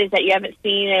faces that you haven't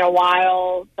seen in a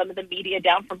while. Some of the media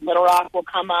down from Little Rock will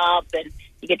come up and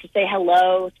you get to say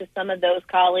hello to some of those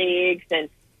colleagues and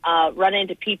run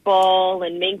into people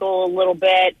and mingle a little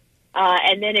bit.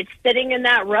 And then it's sitting in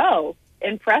that row,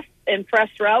 in press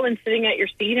row and sitting at your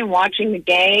seat and watching the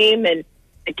game and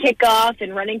the kickoff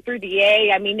and running through the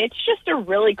A. I mean, it's just a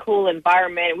really cool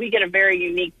environment. We get a very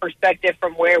unique perspective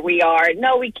from where we are.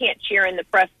 No, we can't cheer in the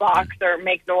press box or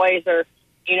make noise or,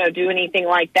 do anything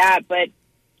like that. But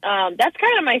that's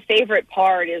kind of my favorite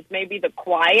part is maybe the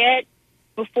quiet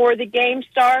before the game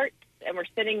starts. And we're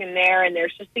sitting in there and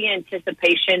there's just the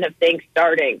anticipation of things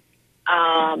starting.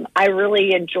 I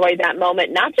really enjoy that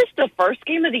moment, not just the first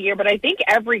game of the year, but I think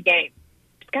every game.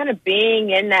 Kind of being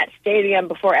in that stadium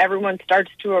before everyone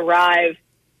starts to arrive.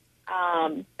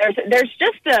 There's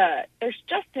just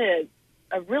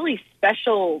a really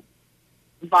special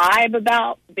vibe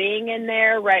about being in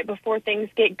there right before things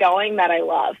get going that I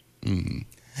love.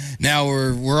 Now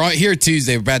we're here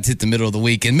Tuesday. We're about to hit the middle of the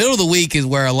week, and middle of the week is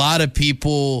where a lot of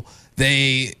people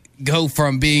they go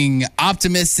from being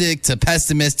optimistic to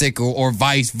pessimistic or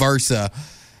vice versa.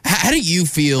 How do you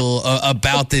feel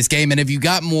about this game? And have you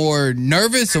got more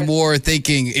nervous or more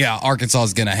thinking, Arkansas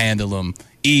is going to handle them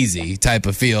easy type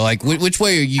of feel? Like, which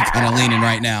way are you kind of leaning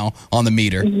right now on the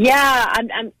meter? Yeah,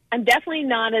 I'm definitely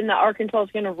not in the Arkansas is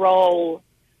going to roll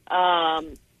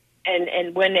and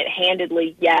win it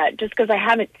handedly yet, just because I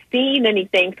haven't seen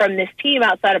anything from this team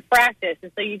outside of practice,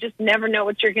 and so you just never know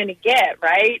what you're going to get,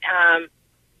 right?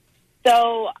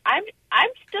 So I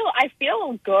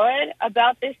feel good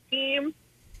about this team.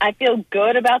 I feel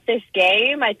good about this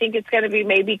game. I think it's going to be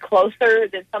maybe closer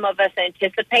than some of us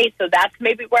anticipate. So that's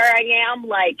maybe where I am.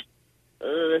 Like,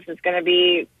 this is going to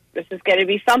be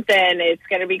something. It's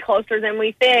going to be closer than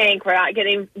we think. We're not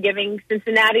giving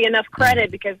Cincinnati enough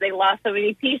credit because they lost so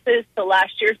many pieces to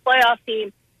last year's playoff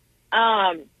team.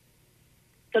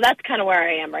 So that's kind of where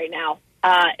I am right now.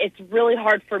 It's really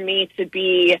hard for me to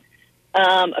be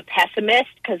a pessimist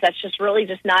because that's just really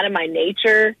just not in my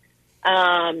nature.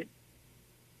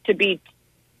 To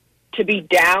be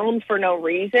down for no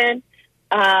reason.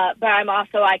 But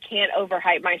I can't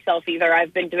overhype myself either.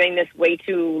 I've been doing this way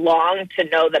too long to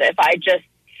know that if I just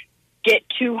get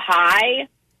too high,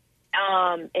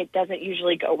 it doesn't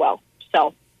usually go well.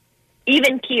 So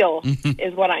even keel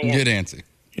is what I am. Good answer.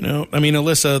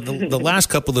 Alyssa, the last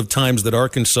couple of times that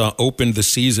Arkansas opened the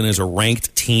season as a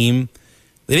ranked team,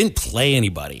 they didn't play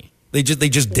anybody. They just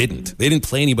didn't. They didn't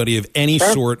play anybody of any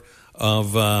sort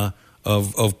of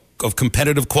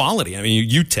competitive quality. I mean,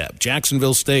 UTEP,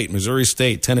 Jacksonville State, Missouri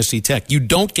State, Tennessee Tech. You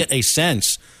don't get a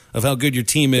sense of how good your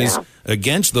team is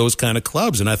against those kind of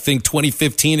clubs. And I think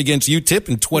 2015 against UTEP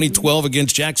and 2012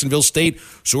 against Jacksonville State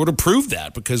sort of proved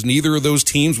that because neither of those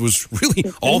teams was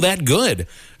really all that good.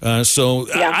 I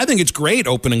think it's great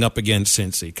opening up against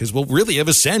Cincy because we'll really have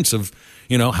a sense of,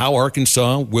 how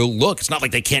Arkansas will look. It's not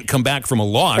like they can't come back from a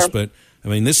loss, but, I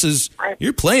mean,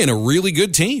 you're playing a really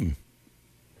good team.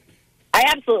 I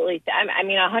absolutely,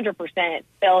 100%.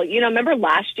 Phil, remember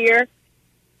last year?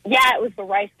 Yeah, it was the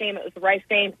Rice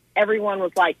game. Everyone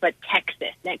was like, but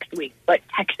Texas next week. But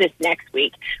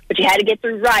you had to get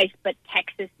through Rice, but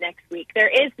Texas next week. There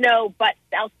is no but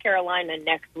South Carolina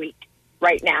next week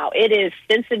right now. It is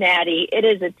Cincinnati. It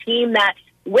is a team that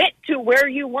went to where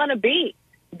you want to be.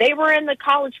 They were in the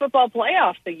college football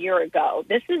playoffs a year ago.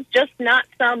 This is just not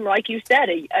some, like you said,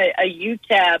 a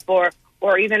UTEP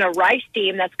or even a Rice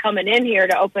team that's coming in here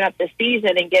to open up the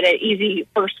season and get an easy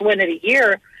first win of the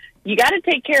year. You got to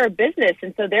take care of business.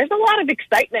 And so there's a lot of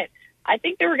excitement. I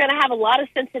think they were going to have a lot of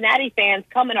Cincinnati fans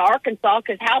coming to Arkansas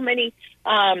because how many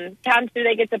times do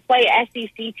they get to play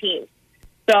SEC teams?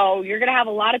 So you're going to have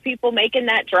a lot of people making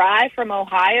that drive from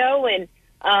Ohio, and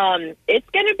it's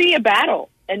going to be a battle.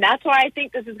 And that's why I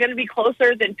think this is going to be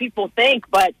closer than people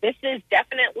think. But this is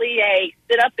definitely a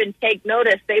sit up and take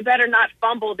notice. They better not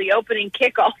fumble the opening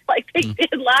kickoff like they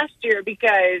did last year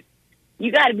because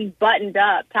you got to be buttoned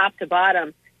up top to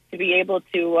bottom to be able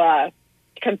to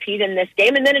compete in this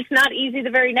game. And then it's not easy the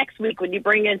very next week when you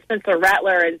bring in Spencer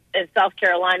Rattler and South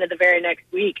Carolina the very next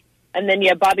week. And then you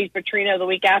have Bobby Petrino the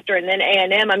week after and then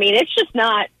A&M. I mean, it's just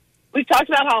not – we've talked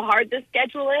about how hard this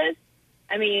schedule is.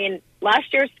 I mean,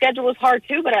 last year's schedule was hard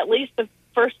too, but at least the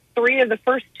first 3 of the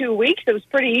first 2 weeks, it was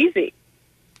pretty easy.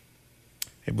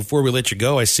 Hey, before we let you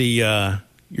go, I see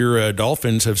your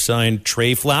Dolphins have signed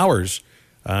Trey Flowers.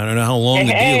 I don't know how long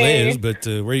the deal is, but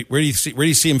where do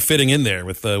you see him fitting in there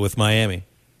with Miami?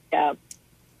 Yeah,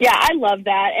 I love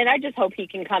that, and I just hope he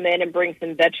can come in and bring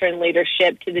some veteran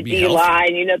leadership to the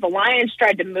D-line. The Lions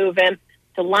tried to move him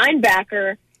to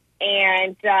linebacker.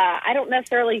 And I don't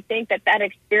necessarily think that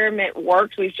experiment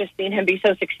works. We've just seen him be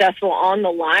so successful on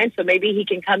the line. So maybe he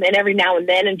can come in every now and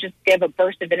then and just give a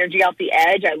burst of energy off the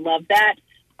edge. I love that.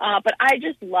 But I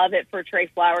just love it for Trey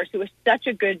Flowers, who is such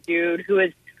a good dude, who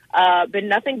has been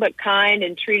nothing but kind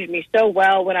and treated me so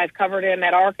well when I've covered him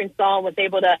at Arkansas and was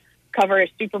able to cover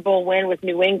a Super Bowl win with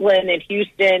New England and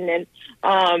Houston,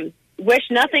 and wish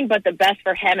nothing but the best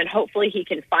for him, and hopefully he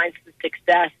can find some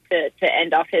success to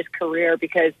end off his career,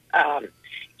 because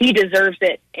he deserves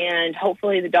it, and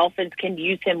hopefully the Dolphins can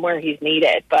use him where he's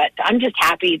needed. But I'm just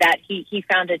happy that he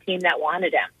found a team that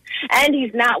wanted him. And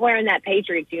he's not wearing that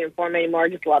Patriots uniform anymore. I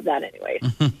just love that anyways.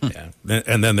 Yeah,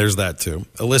 and then there's that, too.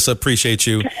 Alyssa, appreciate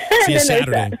you. See you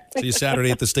Saturday. See you Saturday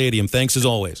at the stadium. Thanks, as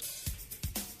always.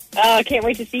 Can't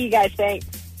wait to see you guys. Thanks.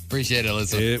 Appreciate it,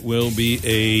 Alyssa. It will be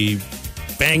a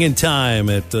banging time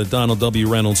at Donald W.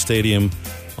 Reynolds Stadium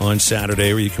on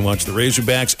Saturday, where you can watch the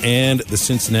Razorbacks and the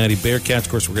Cincinnati Bearcats. Of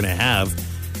course, we're going to have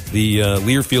the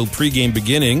Learfield pregame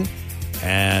beginning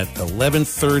at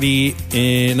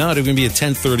 11:30. No, it's going to be at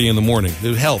 10:30 in the morning.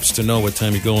 It helps to know what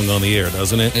time you're going on the air,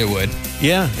 doesn't it? It would.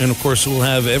 Yeah, and of course, we'll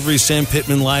have every Sam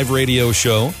Pittman live radio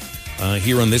show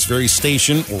here on this very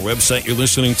station or website you're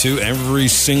listening to, every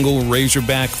single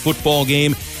Razorback football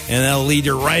game, and that'll lead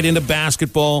you right into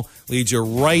basketball, leads you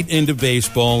right into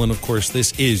baseball, and of course,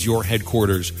 this is your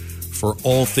headquarters for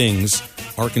all things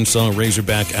Arkansas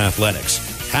Razorback athletics.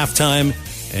 Halftime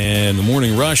and the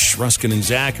morning rush, Ruskin and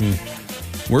Zach, and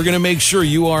we're going to make sure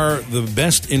you are the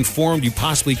best informed you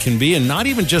possibly can be, and not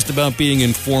even just about being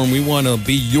informed. We want to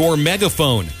be your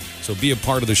megaphone. So be a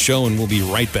part of the show, and we'll be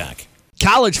right back.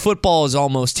 College football is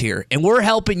almost here, and we're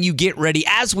helping you get ready,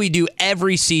 as we do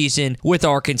every season, with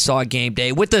Arkansas Game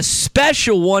Day, with a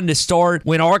special one to start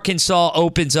when Arkansas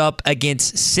opens up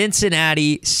against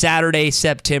Cincinnati Saturday,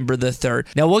 September the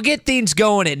 3rd. Now, we'll get things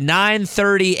going at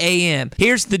 9:30 a.m.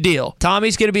 Here's the deal.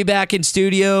 Tommy's going to be back in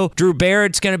studio, Drew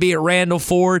Barrett's going to be at Randall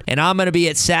Ford, and I'm going to be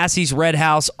at Sassy's Red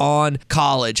House on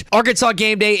College. Arkansas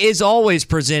Game Day is always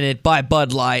presented by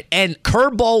Bud Light, and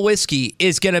Curveball Whiskey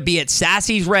is going to be at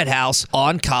Sassy's Red House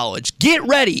on College. Get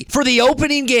ready for the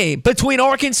opening game between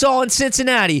Arkansas and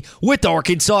Cincinnati with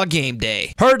Arkansas Game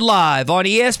Day. Heard live on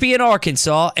ESPN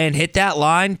Arkansas and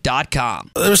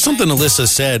hitthatline.com. There was something Alyssa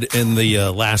said in the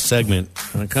last segment,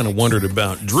 and I kind of wondered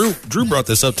about. Drew brought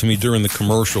this up to me during the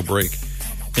commercial break.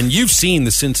 And you've seen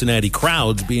the Cincinnati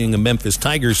crowds, being a Memphis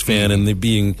Tigers fan, and there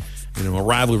being a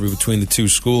rivalry between the two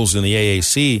schools in the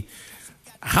AAC.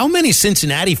 How many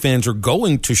Cincinnati fans are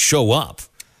going to show up?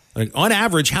 Like, on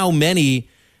average, how many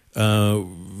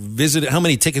tickets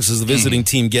does the visiting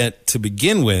team get to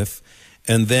begin with,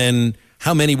 and then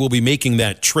how many will be making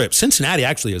that trip? Cincinnati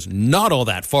actually is not all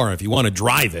that far if you want to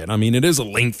drive it. I mean, it is a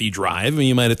lengthy drive. I mean,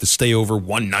 you might have to stay over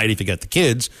one night if you got the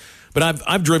kids. But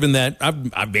I've driven that.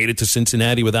 I've made it to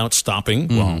Cincinnati without stopping.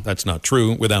 Mm-hmm. Well, that's not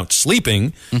true. Without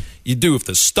sleeping, you do have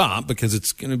to stop because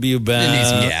it's going to be about. It needs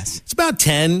some gas. It's about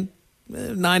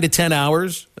 9 to 10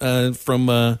 hours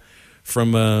from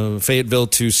Fayetteville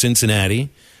to Cincinnati.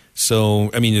 So,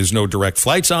 I mean, there's no direct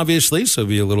flights, obviously, so it'll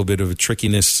be a little bit of a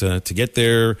trickiness to get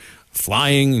there,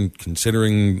 flying, and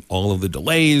considering all of the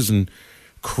delays and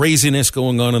craziness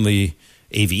going on in the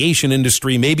aviation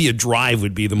industry. Maybe a drive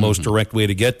would be the most direct way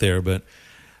to get there, but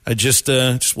I just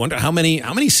wonder how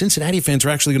many Cincinnati fans are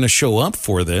actually going to show up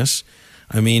for this.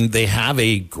 I mean, they have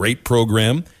a great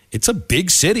program. It's a big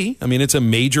city. I mean, it's a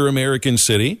major American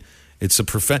city. This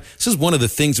is one of the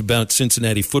things about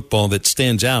Cincinnati football that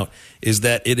stands out, is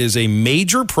that it is a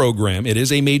major program. It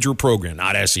is a major program,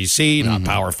 not SEC, not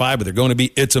Power 5, but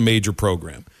it's a major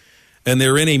program. And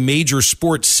they're in a major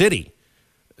sports city,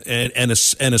 and a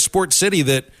sports city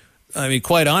that, I mean,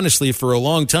 quite honestly, for a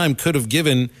long time could have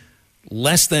given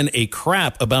less than a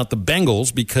crap about the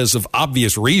Bengals because of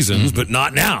obvious reasons, but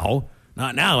not now.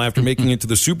 Not now, after making it to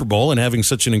the Super Bowl and having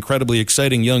such an incredibly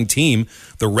exciting young team.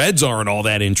 The Reds aren't all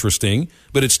that interesting,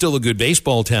 but it's still a good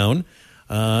baseball town.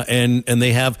 And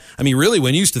they have, I mean, really,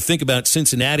 when you used to think about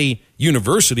Cincinnati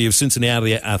University of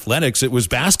Cincinnati Athletics, it was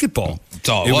basketball. That's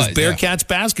all it was. Bearcats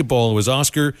basketball. It was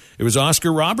Oscar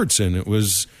Robertson. It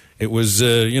was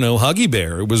Huggy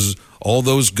Bear. It was all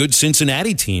those good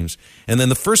Cincinnati teams. And then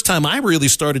the first time I really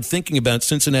started thinking about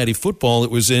Cincinnati football,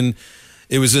 it was in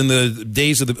the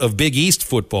days of Big East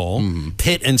football.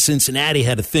 Pitt and Cincinnati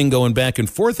had a thing going back and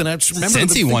forth, and I just remember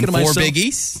Cincy won to myself, 4 Big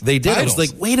East They did. titles. I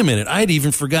was like, wait a minute, I had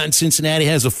even forgotten Cincinnati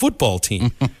has a football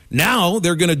team. Now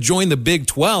they're going to join the Big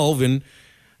 12, and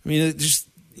I mean,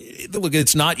 look,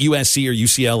 it's not USC or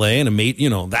UCLA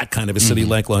and that kind of a city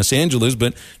like Los Angeles,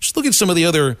 but just look at some of the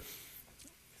other.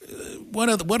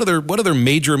 What other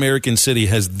major American city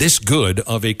has this good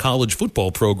of a college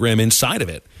football program inside of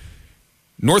it?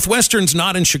 Northwestern's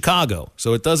not in Chicago,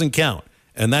 so it doesn't count.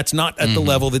 And that's not at the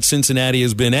level that Cincinnati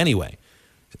has been anyway.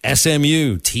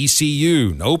 SMU,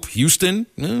 TCU, nope. Houston,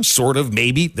 sort of,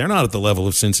 maybe. They're not at the level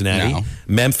of Cincinnati. No.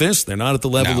 Memphis, they're not at the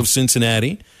level of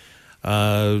Cincinnati.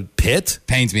 Pitt.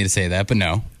 Pains me to say that, but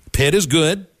no. Pitt is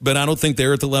good, but I don't think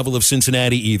they're at the level of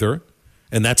Cincinnati either.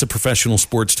 And that's a professional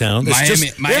sports town.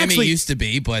 Miami used to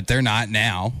be, but they're not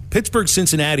now. Pittsburgh,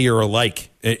 Cincinnati are alike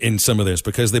in some of this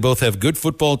because they both have good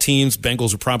football teams.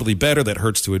 Bengals are probably better. That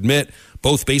hurts to admit.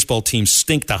 Both baseball teams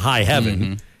stink to high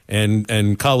heaven,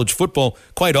 and college football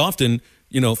quite often,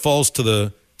 falls to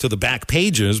the back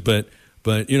pages. But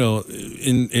I know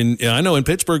in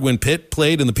Pittsburgh when Pitt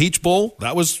played in the Peach Bowl,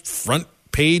 that was front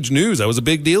page news. That was a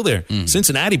big deal there.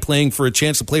 Cincinnati playing for a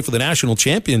chance to play for the national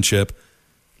championship.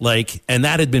 And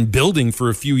that had been building for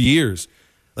a few years.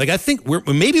 I think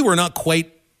we're not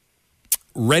quite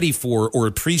ready for or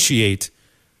appreciate.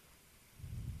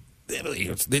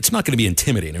 It's not going to be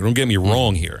intimidating. Don't get me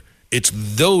wrong here. It's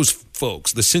those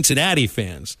folks, the Cincinnati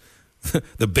fans,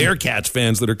 the Bearcats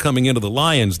fans that are coming into the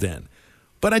Lions Den.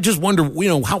 But I just wonder,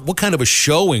 what kind of a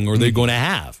showing are they going to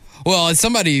have? Well, as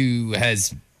somebody who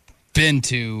has been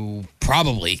to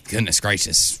probably, goodness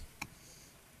gracious,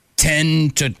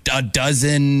 10 to a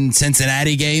dozen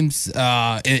Cincinnati games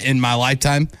in my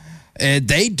lifetime.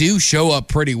 They do show up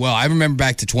pretty well. I remember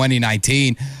back to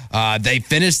 2019, they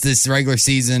finished this regular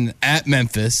season at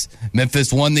Memphis.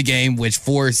 Memphis won the game, which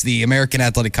forced the American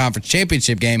Athletic Conference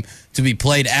Championship game to be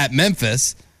played at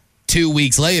Memphis 2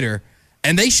 weeks later.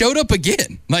 And they showed up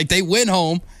again. They went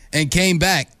home and came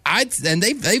back. And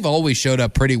they've always showed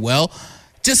up pretty well.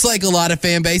 Just like a lot of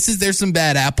fan bases, there's some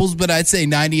bad apples, but I'd say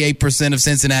 98% of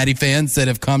Cincinnati fans that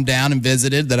have come down and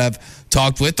visited that I've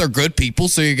talked with are good people,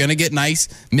 so you're going to get nice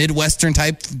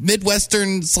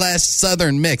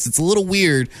Midwestern/Southern mix. It's a little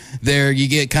weird there. You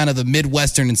get kind of the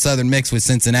Midwestern and Southern mix with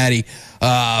Cincinnati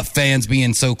fans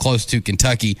being so close to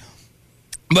Kentucky.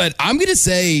 But I'm going to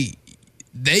say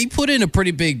they put in a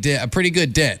pretty good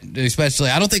dent, especially.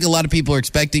 I don't think a lot of people are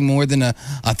expecting more than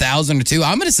 1,000 or 2.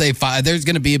 I'm going to say there's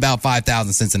going to be about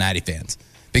 5,000 Cincinnati fans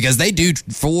because they do,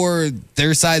 for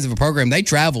their size of a program, they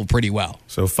travel pretty well.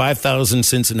 So 5,000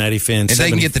 Cincinnati fans. If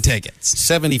they can get the tickets.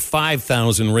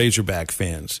 75,000 Razorback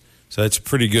fans. So that's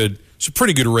pretty good. It's a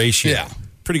pretty good ratio. Yeah.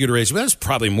 Pretty good ratio. That's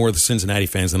probably more the Cincinnati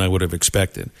fans than I would have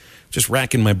expected. Just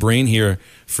racking my brain here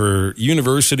for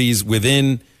universities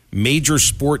within major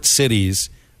sports cities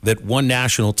that won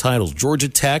national titles. Georgia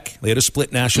Tech, they had a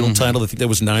split national title. I think that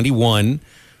was 91.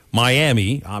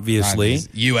 Miami, obviously.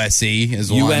 USC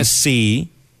is one. USC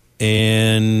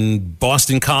and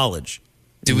Boston College.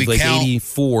 Do we count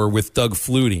 84 with Doug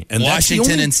Flutie? And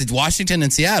Washington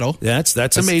and Seattle. That's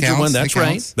a major one. That's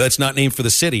right. That's not named for the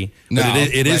city. No, but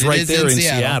it is right there in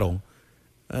Seattle.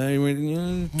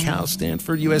 Cal,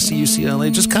 Stanford, USC, UCLA,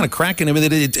 just kind of cracking. I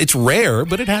mean, it's rare,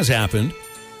 but it has happened.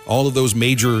 All of those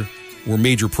were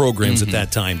major programs at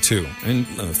that time, too. And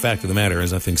the fact of the matter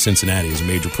is, I think Cincinnati is a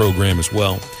major program as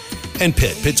well. And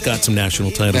Pitt's got some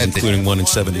national titles, including one in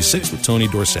 76 with Tony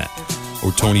Dorsett.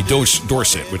 Or Tony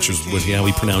Dorsett, which was how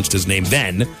he pronounced his name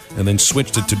then, and then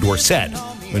switched it to Dorsett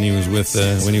when he was with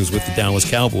the Dallas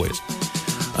Cowboys.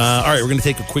 All right, we're going to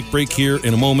take a quick break here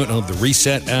in a moment of the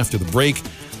reset after the break.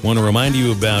 Want to remind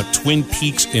you about Twin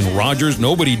Peaks in Rogers.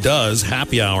 Nobody does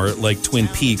happy hour like Twin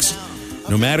Peaks.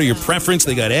 No matter your preference,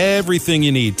 they got everything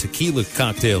you need. Tequila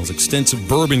cocktails, extensive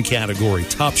bourbon category,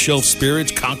 top shelf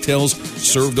spirits, cocktails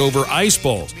served over ice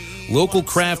balls, local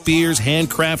craft beers,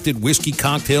 handcrafted whiskey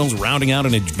cocktails, rounding out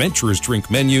an adventurous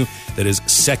drink menu that is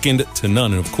second to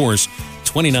none. And of course,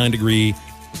 29-degree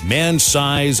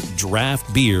man-size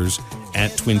draft beers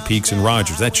at Twin Peaks and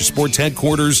Rogers. That's your sports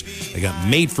headquarters. They got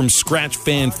made-from-scratch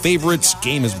fan favorites.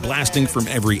 Game is blasting from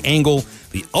every angle.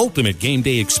 The ultimate game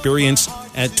day experience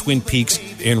at Twin Peaks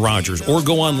and Rogers. Or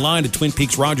go online to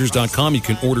twinpeaksrogers.com. You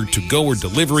can order to-go or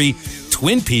delivery.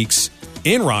 Twin Peaks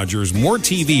in Rogers. More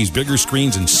TVs, bigger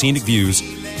screens, and scenic views.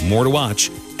 More to watch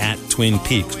at Twin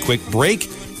Peaks. Quick break,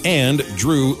 and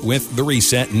Drew with the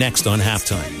reset next on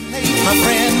Halftime. My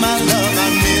friend, my love, I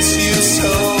miss you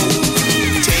so.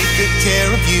 Take good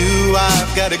care of you,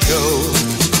 I've got to go.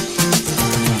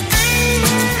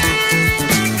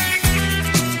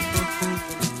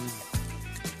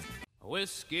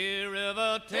 Whiskey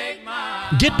River, take my...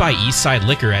 Get by Eastside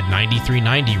Liquor at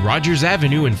 9390 Rogers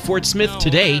Avenue in Fort Smith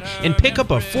today and pick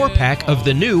up a 4-pack of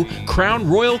the new Crown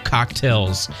Royal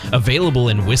cocktails. Available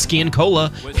in whiskey and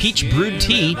cola, peach brewed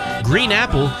tea, green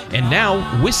apple, and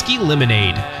now whiskey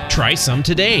lemonade. Try some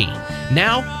today.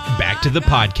 Now, back to the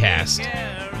podcast.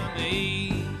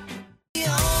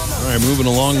 All right, moving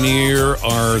along near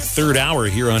our third hour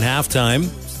here on Halftime.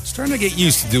 Starting to get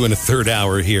used to doing a third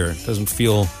hour here. Doesn't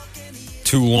feel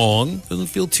too long, doesn't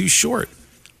feel too short.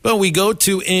 But we go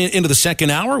into the second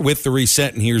hour with the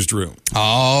reset, and here's Drew.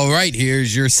 All right,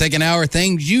 here's your second hour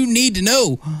things you need to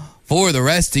know for the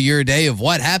rest of your day of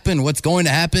what happened, what's going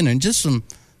to happen, and just some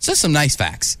Just some nice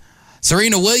facts.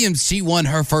 Serena Williams, she won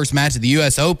her first match of the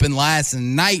U.S. Open last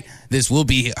night. This will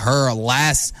be her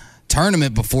last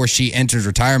tournament before she enters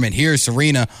retirement. Here's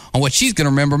Serena on what she's going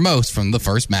to remember most from the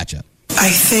first matchup. I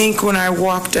think when I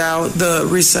walked out, the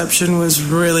reception was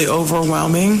really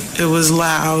overwhelming. It was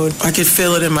loud. I could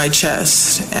feel it in my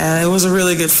chest, and it was a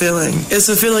really good feeling. It's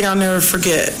a feeling I'll never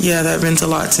forget. Yeah, that meant a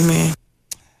lot to me.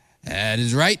 That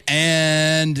is right.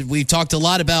 And we've talked a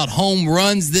lot about home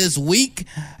runs this week.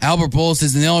 Albert Pujols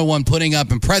is the only one putting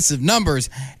up impressive numbers.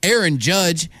 Aaron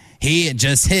Judge, he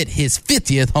just hit his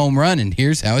 50th home run, and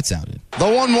here's how it sounded. The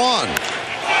 1-1.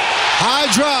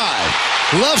 High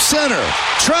drive. Left center.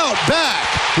 Trout back.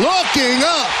 Looking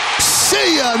up.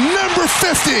 See ya, number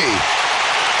 50.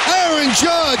 Aaron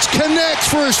Judge connects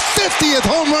for his 50th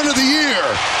home run of the year.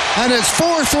 And it's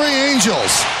 4-3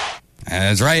 Angels.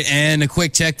 That's right. And a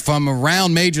quick check from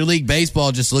around Major League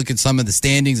Baseball. Just look at some of the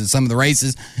standings and some of the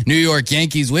races. New York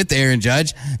Yankees with Aaron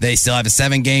Judge. They still have a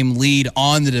 7-game lead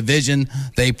on the division.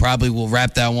 They probably will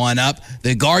wrap that one up.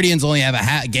 The Guardians only have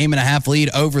a game and a half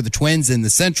lead over the Twins in the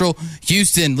Central.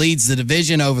 Houston leads the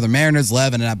division over the Mariners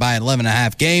by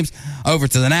 11.5 games. Over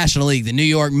to the National League, the New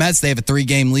York Mets, they have a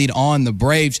 3-game lead on the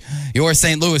Braves. Your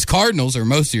St. Louis Cardinals, or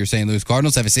most of your St. Louis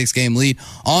Cardinals, have a 6-game lead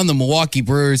on the Milwaukee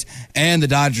Brewers, and the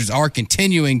Dodgers are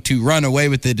continuing to run away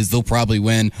with it as they'll probably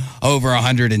win over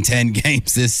 110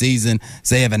 games this season.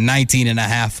 So they have a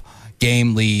 19.5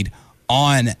 game lead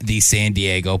on the San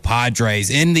Diego Padres.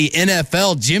 In the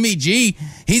NFL, Jimmy G,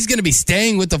 he's going to be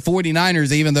staying with the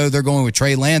 49ers, even though they're going with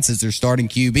Trey Lance as their starting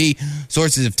QB.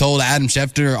 Sources have told Adam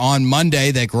Schefter on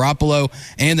Monday that Garoppolo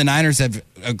and the Niners have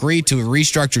agreed to a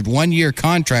restructured 1-year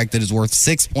contract that is worth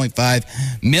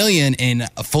 $6.5 million in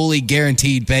a fully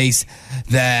guaranteed base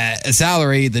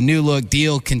salary. The new look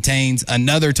deal contains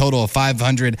another total of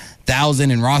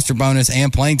 $500,000 in roster bonus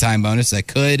and playing time bonus that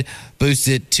could boost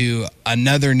it to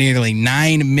another nearly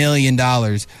 $9 million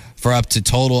for up to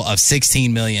total of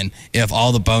 $16 million if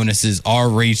all the bonuses are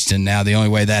reached. And now the only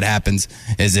way that happens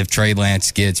is if Trey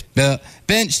Lance gets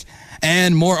benched.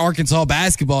 And more Arkansas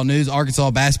basketball news.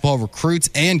 Arkansas basketball recruits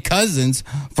and cousins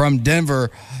from Denver,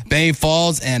 Bay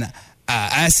Falls, and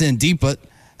Asen Deeput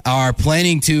are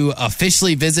planning to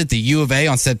officially visit the U of A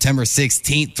on September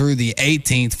 16th through the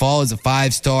 18th. Fall is a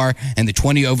 5-star and the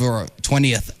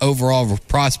 20th overall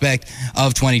prospect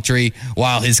of 23,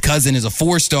 while his cousin is a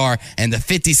 4-star and the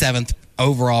 57th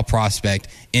overall prospect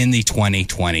in the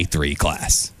 2023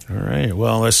 class. All right.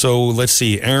 Well, so let's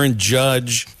see. Aaron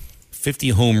Judge, 50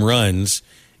 home runs.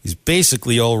 He's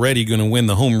basically already going to win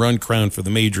the home run crown for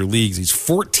the major leagues. He's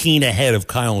 14 ahead of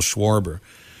Kyle Schwarber.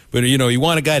 But, you know, you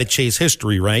want a guy to chase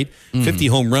history, right? Mm-hmm. 50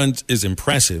 home runs is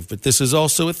impressive, but this is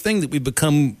also a thing that we've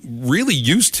become really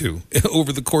used to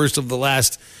over the course of the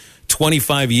last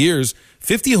 25 years.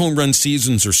 50 home run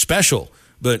seasons are special,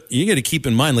 but you got to keep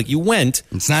in mind, like you went.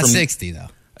 It's not 60, though.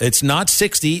 It's not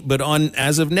 60, but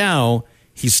as of now,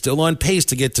 he's still on pace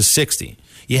to get to 60.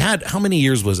 You had, how many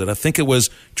years was it? I think it was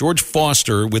George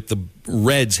Foster with the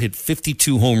Reds hit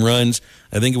 52 home runs.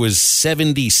 I think it was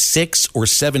 76 or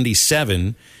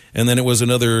 77. And then it was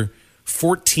another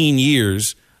 14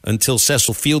 years until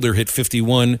Cecil Fielder hit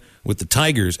 51 with the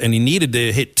Tigers. And he needed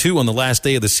to hit 2 on the last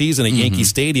day of the season at Yankee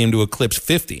Stadium to eclipse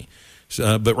 50.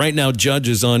 But right now, Judge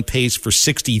is on pace for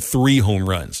 63 home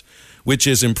runs, which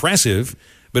is impressive,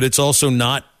 but it's also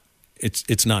not.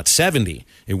 It's not 70.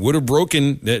 It would have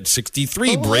broken that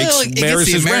 63 breaks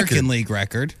Maris's American League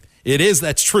record. It is.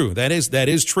 That's true. That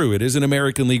is true. It is an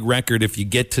American League record if you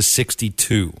get to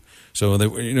 62. So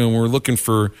that, you know, we're looking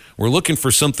for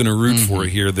something to root for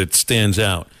here that stands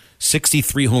out.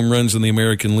 63 home runs in the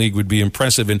American League would be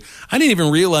impressive. And I didn't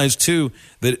even realize too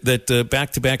that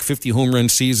back-to-back 50 home run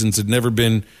seasons had never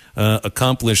been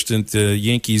accomplished in the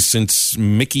Yankees since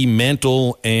Mickey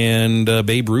Mantle and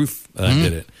Babe Ruth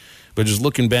did it. But just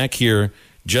looking back here,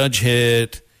 Judge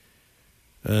hit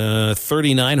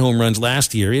 39 home runs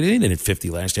last year. He didn't hit 50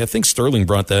 last year. I think Sterling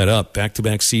brought that up.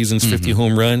 Back-to-back seasons, 50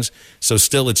 home runs. So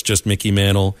still it's just Mickey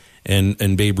Mantle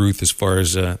and Babe Ruth as far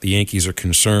as the Yankees are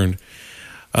concerned.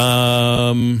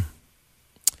 What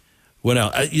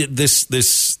else?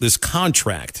 This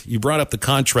contract. You brought up the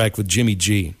contract with Jimmy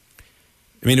G.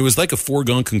 I mean, it was like a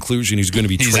foregone conclusion he's going to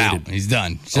be traded. Out. He's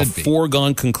done. Should be.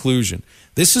 Foregone conclusion.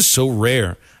 This is so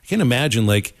rare. I can't imagine,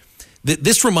 like,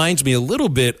 this reminds me a little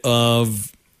bit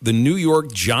of the New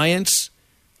York Giants,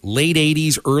 late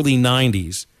 80s, early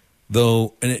 90s.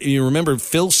 Though, and you remember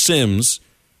Phil Simms,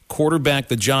 quarterback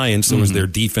the Giants, that was their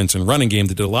defense and running game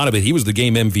that did a lot of it. He was the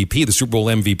game MVP, the Super Bowl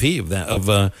MVP of that,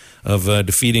 of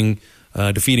defeating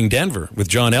Denver with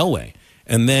John Elway.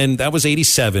 And then that was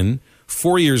 87.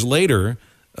 4 years later,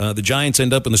 The Giants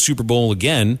end up in the Super Bowl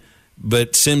again,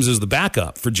 but Sims is the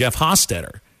backup for Jeff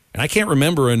Hostetler. And I can't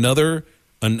remember another.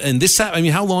 And this, I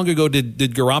mean, how long ago did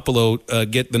Garoppolo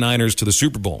get the Niners to the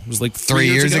Super Bowl? It was like 3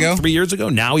 years ago. 3 years ago.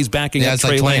 Now he's backing up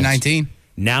Trey Lance. 2019.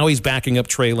 Now he's backing up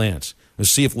Trey Lance.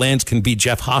 Let's see if Lance can beat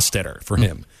Jeff Hostetler for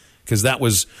him, because that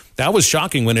was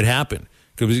shocking when it happened.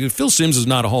 Because Phil Simms is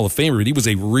not a Hall of Famer, but he was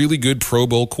a really good Pro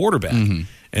Bowl quarterback. Mm-hmm.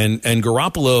 And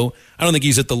Garoppolo, I don't think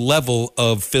he's at the level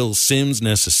of Phil Simms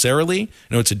necessarily.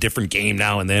 I know it's a different game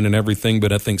now and then and everything,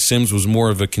 but I think Simms was more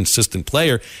of a consistent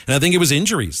player. And I think it was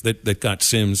injuries that got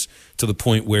Simms to the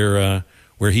point where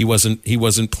he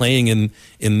wasn't playing in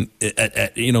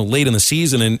late in the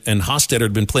season, and Hostetler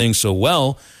had been playing so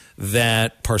well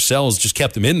that Parcells just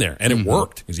kept him in there, and it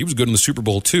worked because he was good in the Super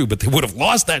Bowl too. But they would have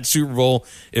lost that Super Bowl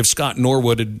if Scott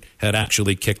Norwood had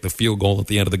actually kicked the field goal at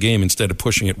the end of the game instead of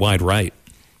pushing it wide right.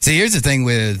 See, here's the thing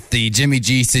with the Jimmy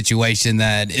G situation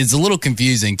that is a little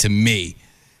confusing to me,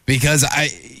 because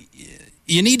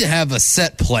you need to have a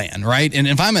set plan, right? And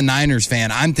if I'm a Niners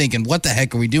fan, I'm thinking, what the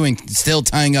heck are we doing still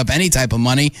tying up any type of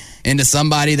money into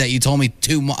somebody that you told me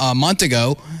a month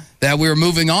ago that we were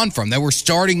moving on from, that we're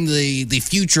starting the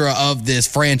future of this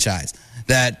franchise,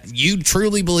 that you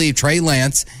truly believe Trey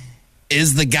Lance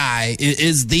is the guy,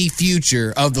 is the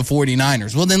future of the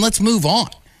 49ers. Well, then let's move on.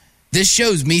 This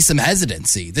shows me some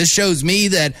hesitancy. This shows me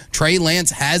that Trey Lance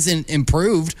hasn't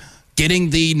improved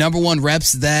getting the number one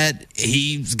reps that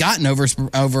he's gotten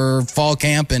over fall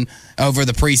camp and over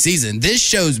the preseason. This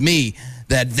shows me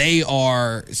that they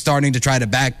are starting to try to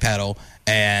backpedal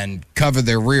and cover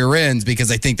their rear ends because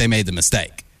they think they made the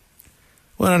mistake.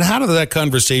 Well, and how did that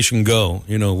conversation go,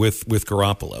 with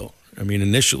Garoppolo? I mean,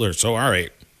 initially, so all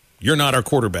right, you're not our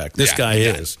quarterback. This guy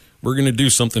is. We're going to do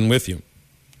something with you.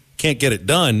 Can't get it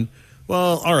done.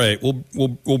 Well, all right,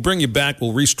 we'll bring you back.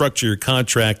 We'll restructure your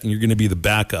contract, and you're going to be the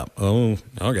backup. Oh,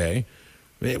 okay.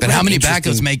 But how many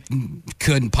backups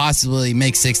could possibly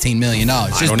make $16 million?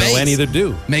 I don't know any that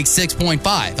do. Make 6.5.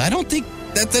 I don't think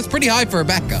that's pretty high for a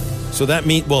backup. So that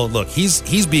means, well, look,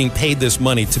 he's being paid this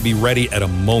money to be ready at a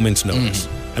moment's notice.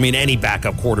 I mean, any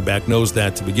backup quarterback knows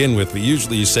that to begin with. But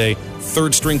usually you say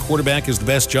third-string quarterback is the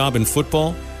best job in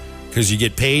football because you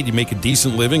get paid, you make a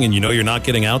decent living, and you know you're not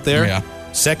getting out there. Yeah.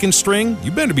 Second string,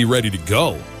 you better be ready to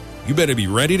go. You better be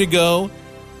ready to go,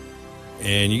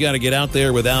 and you got to get out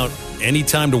there without any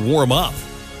time to warm up.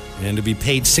 And to be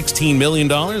paid $16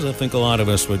 million, I think a lot of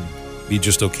us would be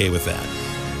just okay with that.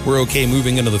 We're okay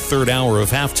moving into the third hour of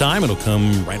halftime. It'll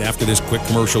come right after this quick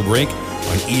commercial break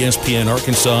on ESPN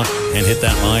Arkansas and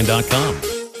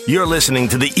hitthatline.com. You're listening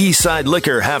to the Eastside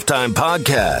Liquor Halftime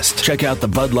Podcast. Check out the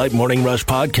Bud Light Morning Rush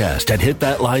Podcast at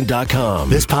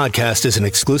hitthatline.com. This podcast is an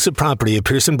exclusive property of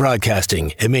Pearson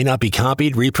Broadcasting. It may not be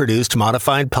copied, reproduced,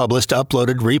 modified, published,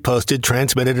 uploaded, reposted,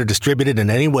 transmitted, or distributed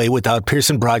in any way without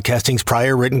Pearson Broadcasting's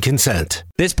prior written consent.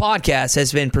 This podcast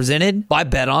has been presented by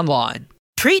BetOnline.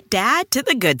 Treat Dad to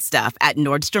the good stuff at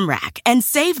Nordstrom Rack and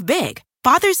save big.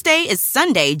 Father's Day is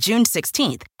Sunday, June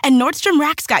 16th, and Nordstrom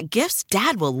Rack's got gifts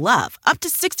Dad will love, up to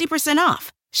 60%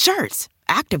 off. Shirts,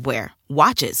 activewear,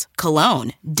 watches,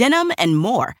 cologne, denim, and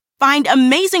more. Find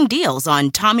amazing deals on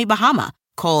Tommy Bahama,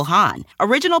 Cole Haan,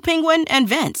 Original Penguin, and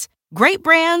Vince. Great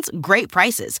brands, great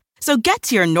prices. So get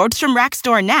to your Nordstrom Rack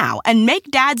store now and make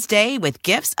Dad's Day with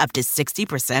gifts up to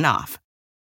 60% off.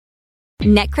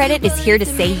 NetCredit is here to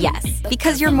say yes,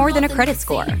 because you're more than a credit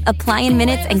score. Apply in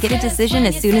minutes and get a decision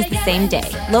as soon as the same day.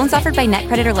 Loans offered by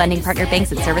NetCredit or lending partner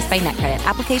banks and serviced by NetCredit.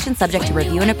 Application subject to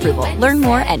review and approval. Learn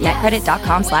more at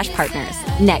netcredit.com/partners.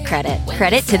 NetCredit.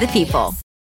 Credit to the people.